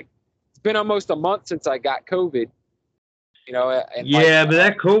too. Like, it's been almost a month since I got COVID. You know, and but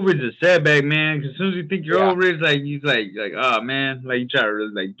that COVID's a setback, man. Because as soon as you think you're over it, it's like, oh man, like you try to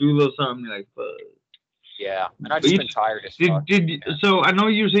really do a little something, you're like, fuck. Yeah, and I've just been tired as fuck. So I know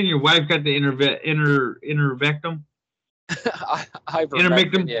you were saying your wife got the intervectum.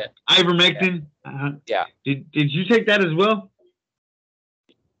 Ivermectin. Yeah. Ivermectin. Yeah. Did you take that as well?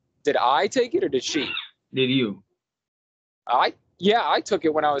 Did I take it or did she? Did you? I took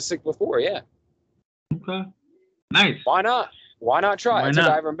it when I was sick before. Yeah. Okay. Nice. Why not? Why not try? I took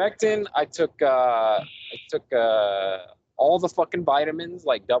ivermectin. I took all the fucking vitamins,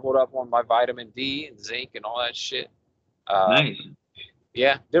 like doubled up on my vitamin D and zinc and all that shit. Nice.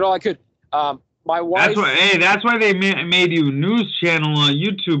 Yeah, did all I could. My wife. That's why they made you a news channel on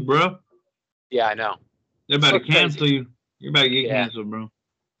YouTube, bro. Yeah, I know. They're about to cancel you. You're about to get canceled, bro.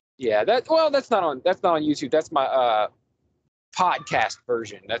 Yeah, that's not on YouTube. That's my podcast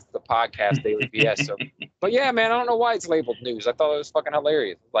version. That's the podcast Daily BS. So, but yeah, man, I don't know why it's labeled news. I thought it was fucking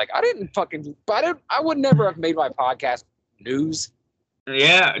hilarious. Like, I would never have made my podcast news.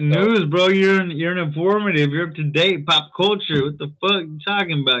 Yeah, news, bro. You're informative. You're up to date. Pop culture. What the fuck are you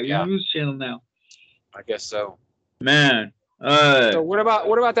talking about? You're a news channel now. I guess so. Man. So what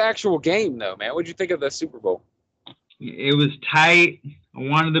about the actual game though, man? What'd you think of the Super Bowl? It was tight. I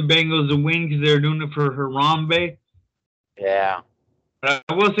wanted the Bengals to win because they were doing it for Harambe. Yeah. But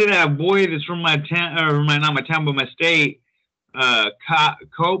I will say that boy that's from my town, or not my town, but my state,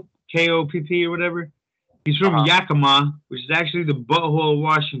 Cope, K-O-P-P or whatever. He's from Yakima, which is actually the butthole of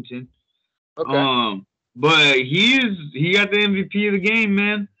Washington. Okay. But he got the MVP of the game,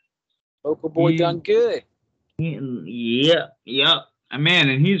 man. Local boy done good. Yeah. Man,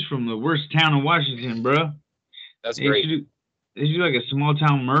 and he's from the worst town in Washington, bro. That's great. They should do like a small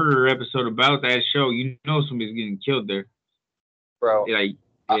town murder episode about that show. You know somebody's getting killed there. Bro. It's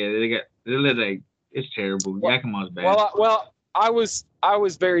terrible. Yakima's bad. Well, I was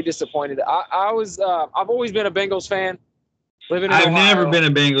very disappointed. I've always been a Bengals fan. I've never been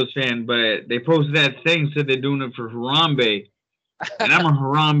a Bengals fan, but they posted that thing, said they're doing it for Harambe. And I'm a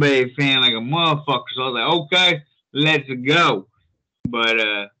Harambe fan like a motherfucker. So I was like, okay, let's go. But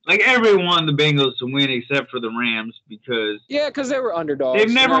everybody wanted the Bengals to win except for the Rams because they were underdogs.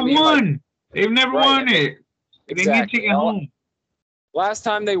 They've never won. They've never won it. They didn't get taken home. Last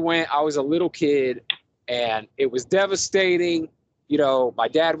time they went, I was a little kid, and it was devastating. You know, my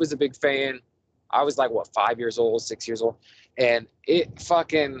dad was a big fan. I was like, 5 years old, 6 years old, and it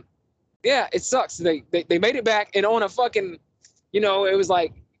fucking it sucks. They made it back, and on a fucking, it was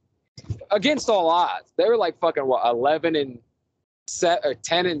like against all odds. They were like fucking 11-7 or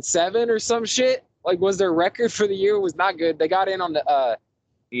 10-7 or some shit. Like, was their record for the year was not good. They got in on the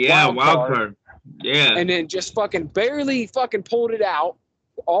wild card. Yeah. And then just fucking barely fucking pulled it out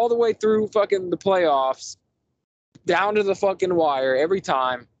all the way through fucking the playoffs, down to the fucking wire every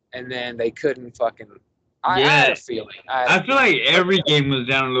time, and then they couldn't fucking. I had a feeling. I feel like every game was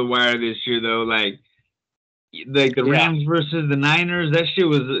down to the wire this year, though. Like the Rams versus the Niners, that shit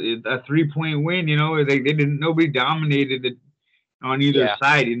was a 3-point win. Nobody dominated it. on either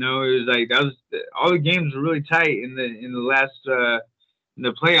side. You know, it was like all the games were really tight in the last in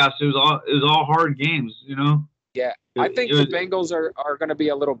the playoffs. It was all hard games. You know. Yeah, I think the Bengals are going to be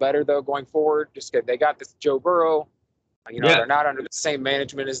a little better though going forward. Just because they got this Joe Burrow. You know, they're not under the same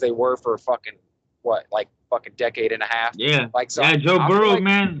management as they were for fucking decade and a half. Yeah. Like, so Joe Burrow,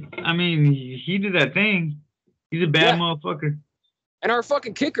 man. I mean, he did that thing. He's a bad motherfucker. And our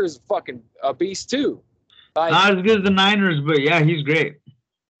fucking kicker's fucking a beast too. Like, not as good as the Niners, but yeah, he's great.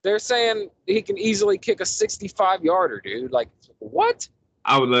 They're saying he can easily kick a 65-yarder, dude. Like, what?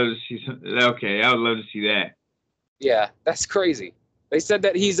 I would love to see okay, I would love to see that. Yeah, that's crazy. They said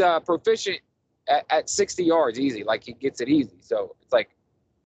that he's proficient at 60 yards easy. Like, he gets it easy. So it's like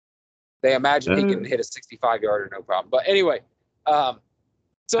they imagine he can hit a 65-yarder no problem. But anyway, so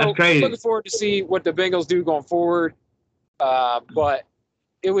looking forward to see what the Bengals do going forward. But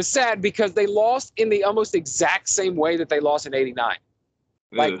it was sad because they lost in the almost exact same way that they lost in '89.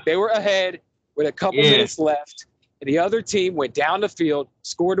 Like, they were ahead with a couple minutes left, and the other team went down the field,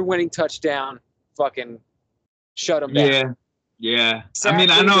 scored a winning touchdown, fucking shut them down. Yeah. I mean,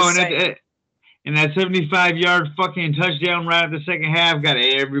 I know, and that 75-yard fucking touchdown right at the second half got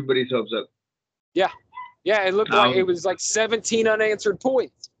everybody's hopes up. Yeah, it looked like it was like 17 unanswered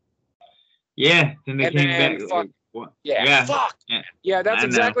points. Yeah, then they came back. Fuck. Yeah, that's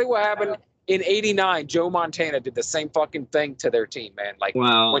exactly what happened in '89. Joe Montana did the same fucking thing to their team, man. Like,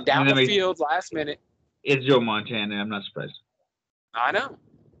 went down the field last minute. It's Joe Montana. I'm not surprised. I know.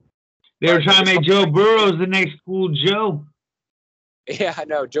 They were trying to make Joe Burrow the next cool Joe. Yeah, I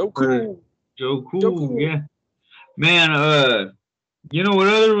know. Joe Cool. Joe Cool, yeah. Man, you know what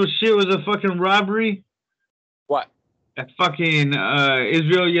other shit was a fucking robbery? What? That fucking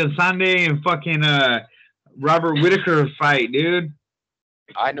Israel Yassande and fucking Robert Whitaker fight, dude.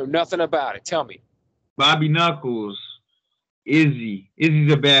 I know nothing about it. Tell me. Bobby Knuckles. Izzy's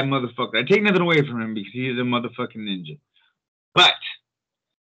a bad motherfucker. I take nothing away from him because he is a motherfucking ninja. But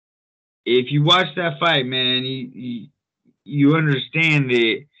if you watch that fight, man, you understand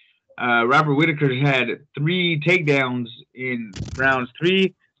that Robert Whitaker had 3 takedowns in rounds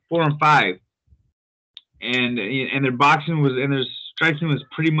 3, 4, and 5, and their boxing was and their striking was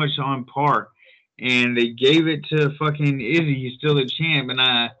pretty much on par, and they gave it to fucking Izzy. He's still the champ, and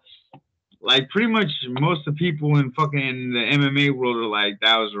like pretty much most of the people in fucking the MMA world are like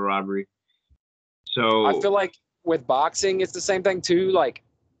that was a robbery. So I feel like with boxing, it's the same thing too. Like,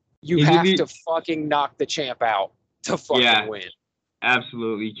 you have to fucking knock the champ out to fucking win.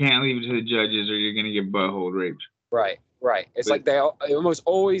 Absolutely. You can't leave it to the judges or you're going to get butthole raped. Right. It's like they almost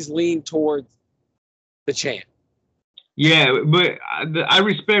always lean towards the champ. Yeah, but I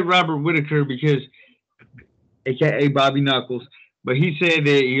respect Robert Whitaker because, aka Bobby Knuckles, but he said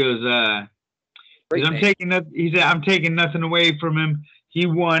that he goes, I'm taking nothing away from him. He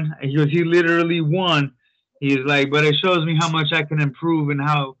won. He goes, he literally won. He's like, but it shows me how much I can improve and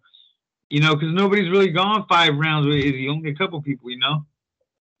how, you know, because nobody's really gone 5 rounds with Izzy. Only a couple people, you know?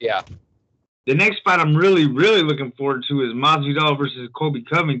 Yeah. The next fight I'm really, really looking forward to is Masvidal versus Colby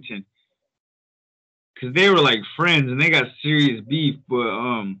Covington. Because they were like friends and they got serious beef. But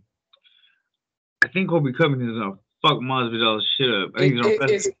I think Colby Covington's going to fuck Masvidal's shit up. I think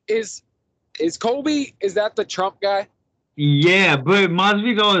is Colby, is that the Trump guy? Yeah, but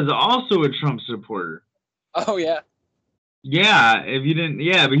Masvidal is also a Trump supporter. Oh, yeah. Yeah, if you didn't,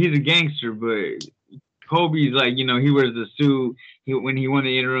 but he's a gangster. But Colby's like, you know, he wears the suit. When he won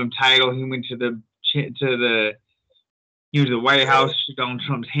the interim title, he went to the White House, shook on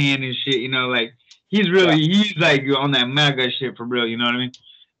Trump's hand and shit. You know, like he's like on that MAGA shit for real. You know what I mean?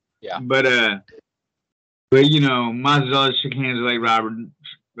 Yeah. But you know, Masvidal shook hands with like Robert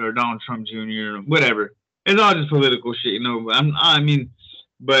or Donald Trump Jr. Whatever. It's all just political shit, you know.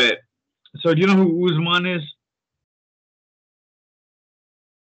 But so do you know who Usman is?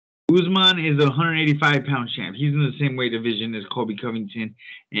 Usman is a 185-pound champ. He's in the same weight division as Colby Covington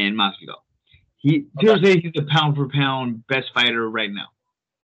and Masvidal. People say he's the pound-for-pound best fighter right now.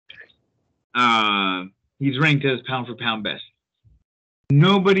 He's ranked as pound-for-pound best.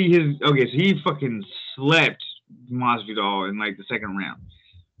 Nobody has... Okay, so he fucking slept Masvidal in, like, the second round.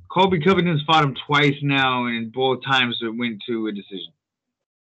 Colby Covington's fought him twice now, and both times it went to a decision.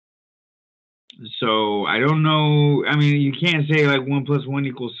 So I don't know. I mean, you can't say like 1 + 1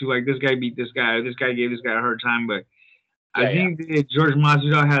 = 2. Like this guy beat this guy, or this guy gave this guy a hard time. But I think that George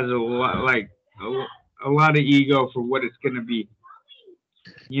Masvidal has a lot of ego for what it's gonna be.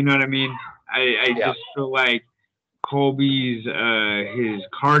 You know what I mean? I just feel like Colby's his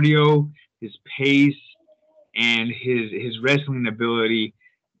cardio, his pace, and his wrestling ability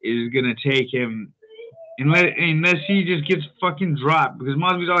is gonna take him unless he just gets fucking dropped, because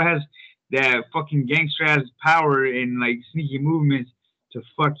Masvidal has that fucking gangster ass power and like sneaky movements to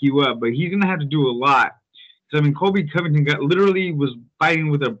fuck you up, but he's gonna have to do a lot. So I mean, Colby Covington literally was fighting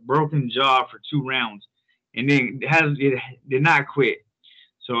with a broken jaw for 2 rounds, and then did not quit.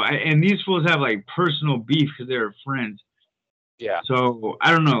 So and these fools have like personal beef because they're friends. Yeah. So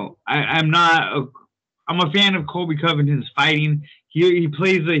I don't know. I'm a fan of Colby Covington's fighting. He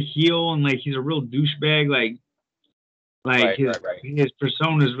plays a heel and like he's a real douchebag. Like his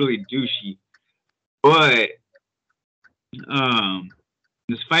persona is really douchey. But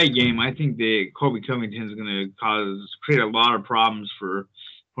this fight game, I think that Colby Covington is gonna create a lot of problems for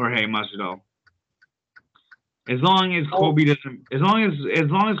Jorge Masvidal. As long as Colby doesn't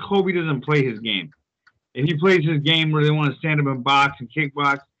play his game. If he plays his game where they want to stand up and box and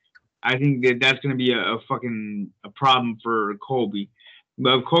kickbox, I think that's going to be a problem for Colby.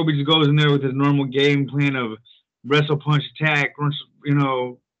 But if Colby just goes in there with his normal game plan of wrestle, punch, attack,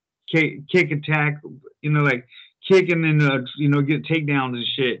 kick, attack, like kick and then get takedowns and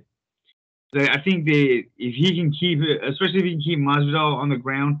shit. I think that if he can keep it, especially if he can keep Masvidal on the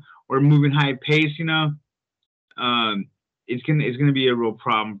ground or moving high pace, it's gonna be a real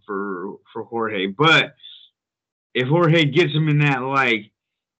problem for Jorge. But if Jorge gets him in that like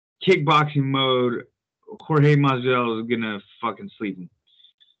kickboxing mode, Jorge Masvidal is gonna fucking sleep him.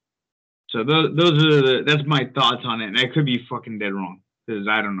 So that's my thoughts on it, and I could be fucking dead wrong because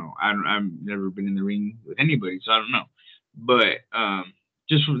I don't know. I've never been in the ring with anybody, so I don't know. But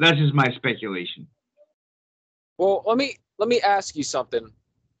that's just my speculation. Well, let me ask you something.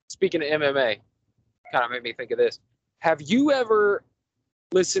 Speaking of MMA, kind of made me think of this. Have you ever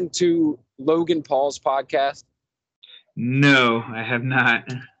listened to Logan Paul's podcast? No, I have not.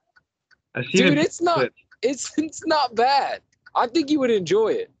 Dude, it's not bad. I think you would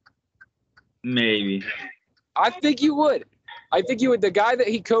enjoy it. Maybe. I think you would. The guy that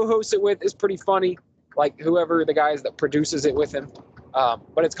he co-hosts it with is pretty funny. Like whoever the guy is that produces it with him.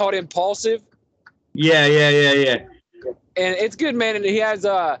 But it's called Impulsive. Yeah. And it's good, man. And he has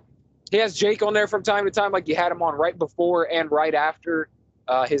Jake on there from time to time. Like you had him on right before and right after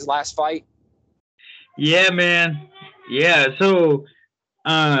his last fight. Yeah, man. Yeah. So,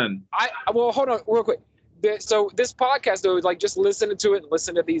 well, hold on real quick. So this podcast though, like just listening to it and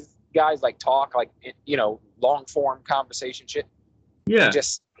listen to these guys like talk, like long form conversation shit. Yeah.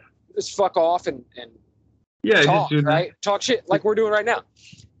 Just fuck off and yeah, talk, just right? Talk shit like we're doing right now.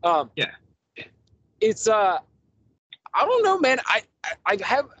 Yeah. It's I don't know, man. I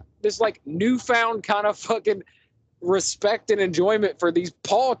have this like newfound kind of fucking respect and enjoyment for these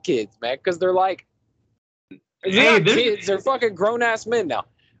Paul kids, man, because they're like, they're not kids, they're fucking grown ass men now.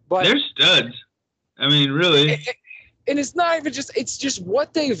 But they're studs. I mean, really. And it's not even it's just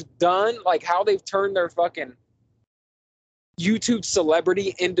what they've done, like how they've turned their fucking YouTube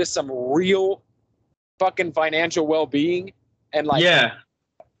celebrity into some real fucking financial well-being and like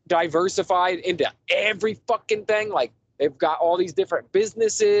diversified into every fucking thing. Like they've got all these different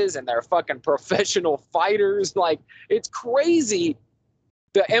businesses and they're fucking professional fighters. Like it's crazy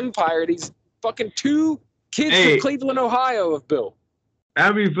the empire these fucking 2 kids from Cleveland, Ohio have built.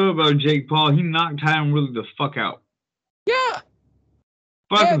 How do you feel about Jake Paul? He knocked Tyron Woodley the fuck out. Yeah.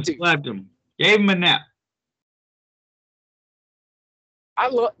 Fucking slapped him. Gave him a nap.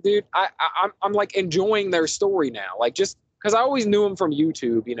 Dude, I'm like enjoying their story now. Like just because I always knew them from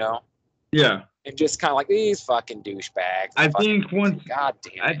YouTube, Yeah. And just kind of like these fucking douchebags. I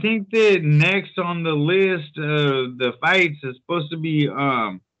think that next on the list of the fights is supposed to be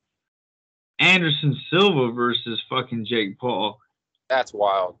Anderson Silva versus fucking Jake Paul. That's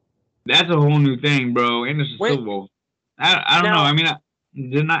wild. That's a whole new thing, bro. Anderson Silva. I don't know.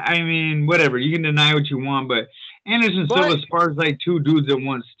 I mean, whatever. You can deny what you want, but Anderson Silva spars like 2 dudes at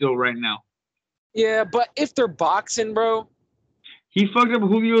once still right now. Yeah, but if they're boxing, bro. He fucked up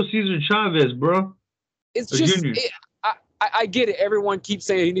Julio Cesar Chavez, bro. It's just, I get it. Everyone keeps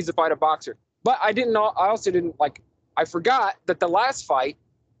saying he needs to fight a boxer. But I also didn't, I forgot that the last fight,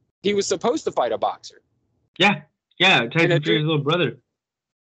 he was supposed to fight a boxer. Yeah. Tyson Fury's little brother.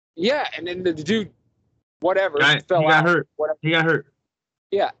 Yeah, and then the dude, whatever, he got hurt. He got hurt.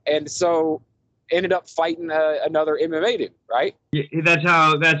 Yeah, and so ended up fighting another MMA dude, right? Yeah, that's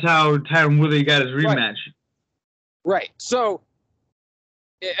how Tyron Woodley got his rematch. Right. So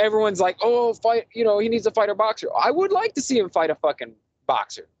everyone's like, "Oh, fight! He needs to fight a boxer." I would like to see him fight a fucking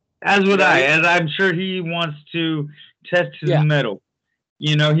boxer. As would I, and I'm sure he wants to test his mettle.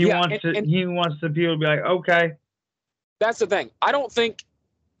 He wants the people to be like, okay. That's the thing. I don't think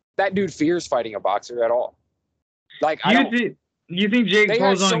that dude fears fighting a boxer at all. Like, you think Jake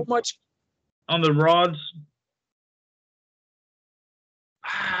Paul's on? So much. on the rods?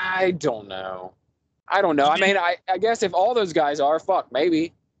 I don't know. I mean, I guess if all those guys are, fuck,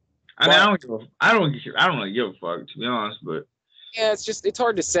 maybe. I mean, I don't really give a fuck, to be honest, but yeah, it's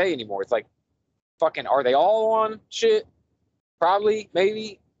hard to say anymore. It's like, fucking, are they all on shit? Probably,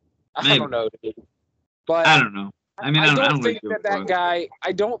 maybe. I don't know, dude. But I don't know. I mean, I don't think really that guy.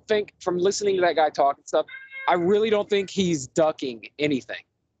 I don't think, from listening to that guy talk and stuff, I really don't think he's ducking anything.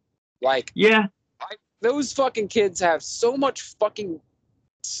 Like, yeah, those fucking kids have so much fucking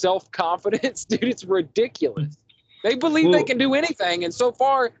self-confidence, dude. It's ridiculous. They believe they can do anything, and so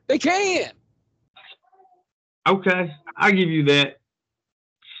far they can. Okay, I'll give you that.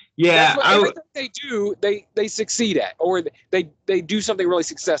 Yeah, everything they do, they succeed at, or they do something really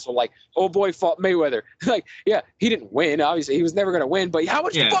successful. Like, oh boy, fought Mayweather. Like, yeah, he didn't win. Obviously, he was never going to win. But how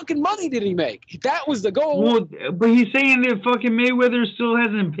much fucking money did he make? That was the goal. Well, but he's saying that fucking Mayweather still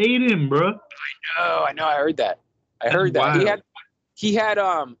hasn't paid him, bro. I know. I heard that. Wild. He had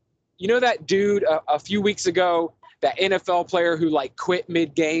you know that dude a few weeks ago, that NFL player who like quit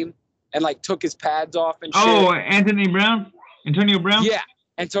mid-game and like took his pads off and shit. Oh, Antonio Brown. Yeah.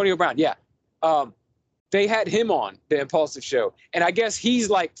 Antonio Brown, yeah. They had him on the Impulsive Show, and I guess he's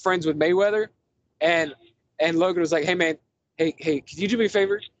like friends with Mayweather, and Logan was like, "Hey man, hey, could you do me a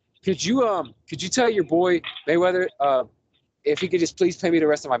favor? Could you tell your boy Mayweather if he could just please pay me the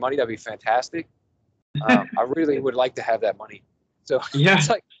rest of my money? That'd be fantastic. I really would like to have that money." So yeah, it's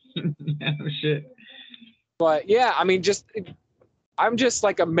like, yeah, shit. But yeah, I mean, I'm just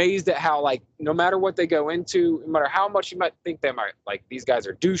like amazed at how, like, no matter what they go into, no matter how much you might think they might, like, these guys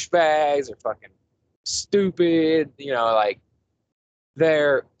are douchebags or fucking stupid, you know, like,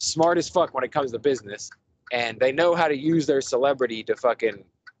 they're smart as fuck when it comes to business, and they know how to use their celebrity to fucking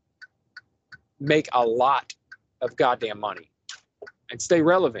make a lot of goddamn money and stay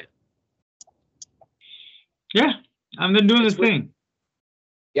relevant. Yeah, they're doing the thing.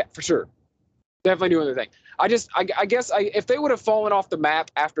 Yeah, for sure. Definitely doing their thing. I guess if they would have fallen off the map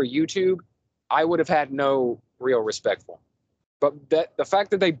after YouTube, I would have had no real respect for them. But the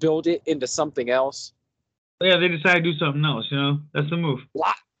fact that they build it into something else. Yeah, they decided to do something else, you know? That's the move.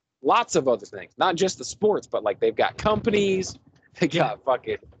 Lots of other things. Not just the sports, but like they've got companies, they got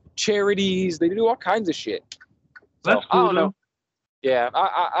fucking charities, they do all kinds of shit. So, that's cool, I don't know.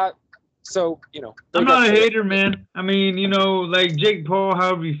 Yeah, so, you know. I'm not a hater, man. I mean, you know, like Jake Paul,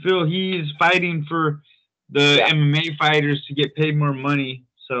 however you feel, he's fighting for the MMA fighters to get paid more money.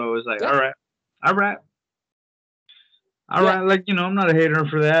 So it's like, all right. Like, you know, I'm not a hater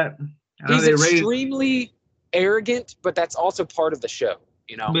for that. He's extremely arrogant, but that's also part of the show,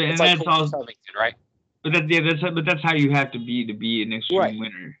 you know. But, it's like Covington, right? But that's how you have to be an extreme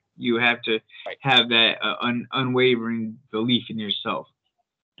winner. You have to have that unwavering belief in yourself.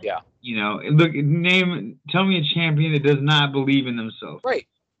 Yeah. You know, look, tell me a champion that does not believe in themselves. Right.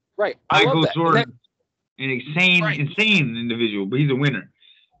 Michael Jordan, an insane individual, but he's a winner.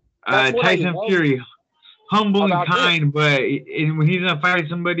 Tyson Fury, humble and kind, but when he's gonna fight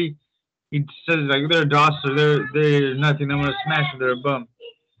somebody, he says like they're a dosser, they're nothing. I'm gonna smash them, they're a bum.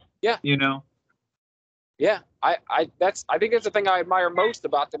 Yeah. You know. Yeah, I think that's the thing I admire most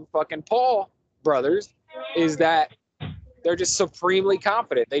about them fucking Paul brothers, is that they're just supremely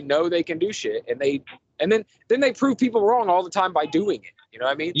confident. They know they can do shit, and then they prove people wrong all the time by doing it. You know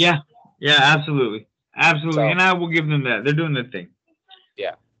what I mean? Yeah, absolutely. So, and I will give them that. They're doing their thing.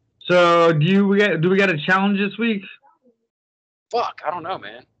 Yeah. So do we got a challenge this week? Fuck, I don't know,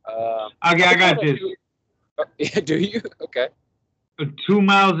 man. Okay, I got this. Yeah, do you? Okay. 2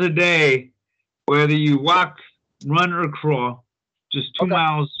 miles a day, whether you walk, run, or crawl, just 2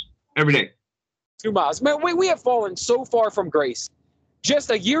 miles every day. 2 miles. Man, we have fallen so far from grace. Just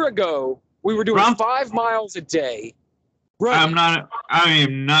a year ago, we were doing 5 miles a day. Running. I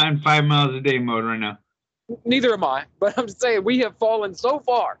am not in 5 miles a day mode right now. Neither am I, but I'm just saying we have fallen so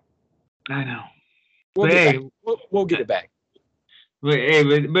far. I know. We'll get it back. But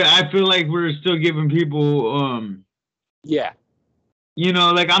I feel like we're still giving people yeah. You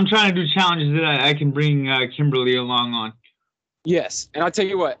know, like I'm trying to do challenges that I can bring Kimberly along on. Yes, and I'll tell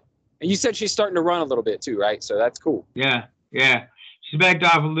you what. And you said she's starting to run a little bit too, right? So that's cool. Yeah. She's backed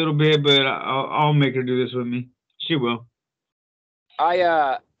off a little bit, but I'll make her do this with me. She will.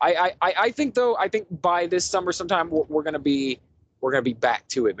 I think though. I think by this summer sometime we're gonna be back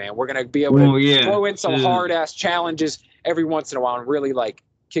to it, man. We're gonna be able to throw in some hard ass challenges every once in a while and really like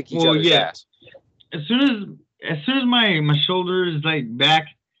kick each other's ass. As soon as my shoulder is like back,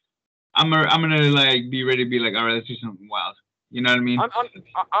 I'm gonna like be ready to be like, all right, let's do something wild. You know what I mean?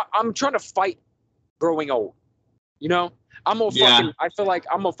 I'm trying to fight growing old. You know, I'm gonna fucking. I feel like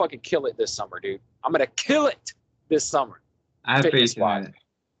I'm gonna fucking kill it this summer, dude. I'm gonna kill it this summer. I have faith in that.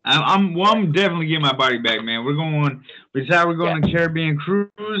 I'm definitely getting my body back, man. We're going on a Caribbean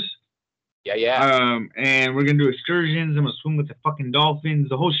cruise. Yeah. And we're gonna do excursions. I'm gonna swim with the fucking dolphins,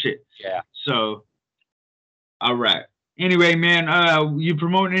 the whole shit. Yeah. So, all right. Anyway, man, you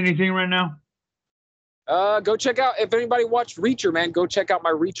promoting anything right now? Go check out, if anybody watched Reacher, man, go check out my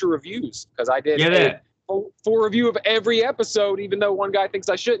Reacher reviews, because I did a full review of every episode, even though one guy thinks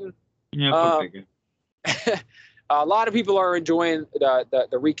I shouldn't. Yeah, a lot of people are enjoying the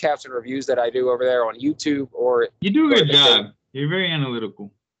recaps and reviews that I do over there on YouTube. Or you do a good job. You're very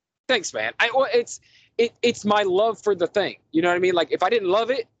analytical. Thanks, man. It's my love for the thing. You know what I mean? Like, if I didn't love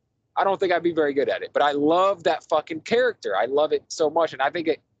it, I don't think I'd be very good at it. But I love that fucking character. I love it so much, and I think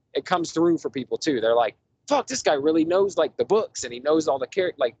it comes through for people too. They're like, fuck, this guy really knows like the books, and he knows all the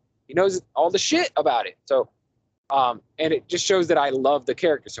he knows all the shit about it. So, and it just shows that I love the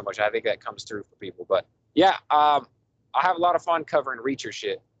character so much. I think that comes through for people. But yeah, I have a lot of fun covering Reacher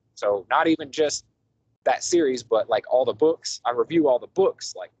shit. So not even just that series, but like all the books. I review all the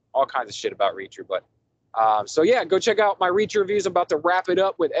books, like all kinds of shit about Reacher. But so yeah, go check out my Reacher reviews. I'm about to wrap it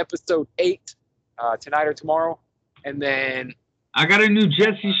up with episode 8 tonight or tomorrow, and then I got a new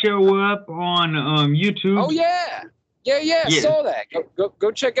Jesse show up on YouTube. Oh yeah. Saw that.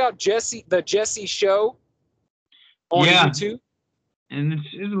 Go check out the Jesse Show on YouTube. And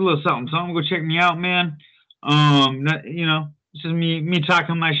it's a little something. Go check me out, man. It's just me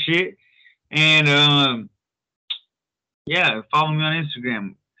talking my shit, and follow me on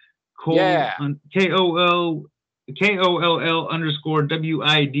Instagram. KOLL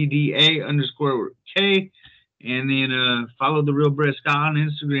 _WIDDA_K. And then follow The Real Brett Scott on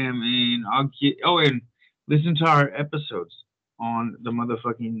Instagram, and and listen to our episodes on the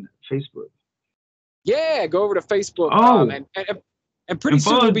motherfucking Facebook. Yeah, go over to Facebook. And pretty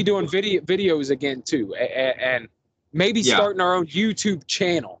soon we'll be doing videos again too, and maybe starting our own YouTube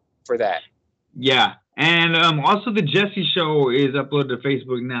channel for that. Yeah, and also the Jesse Show is uploaded to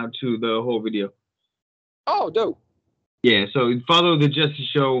Facebook now too, the whole video. Oh, dope. Yeah, so follow the Jesse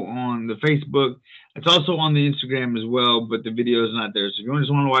Show on the Facebook. It's also on the Instagram as well, but the video is not there. So if you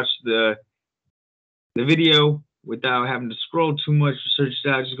just want to watch the video without having to scroll too much or search it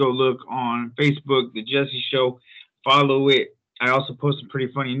out, just go look on Facebook, the Jesse Show. Follow it. I also post some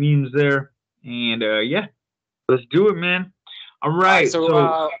pretty funny memes there. And let's do it, man. All right.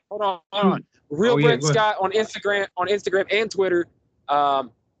 So hold on. Real Brett Scott on Instagram and Twitter.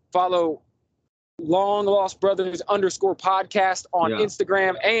 Follow Long Lost Brothers _podcast on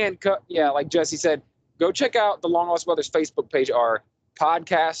Instagram, and like Jesse said, go check out the Long Lost Brothers Facebook page. Our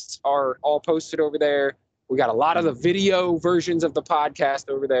podcasts are all posted over there. We got a lot of the video versions of the podcast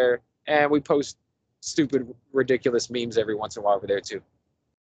over there, and we post stupid, ridiculous memes every once in a while over there too.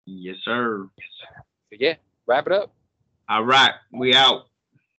 Yes, sir. So yeah, wrap it up. All right, we out.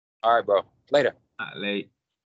 All right, bro. Later. Late.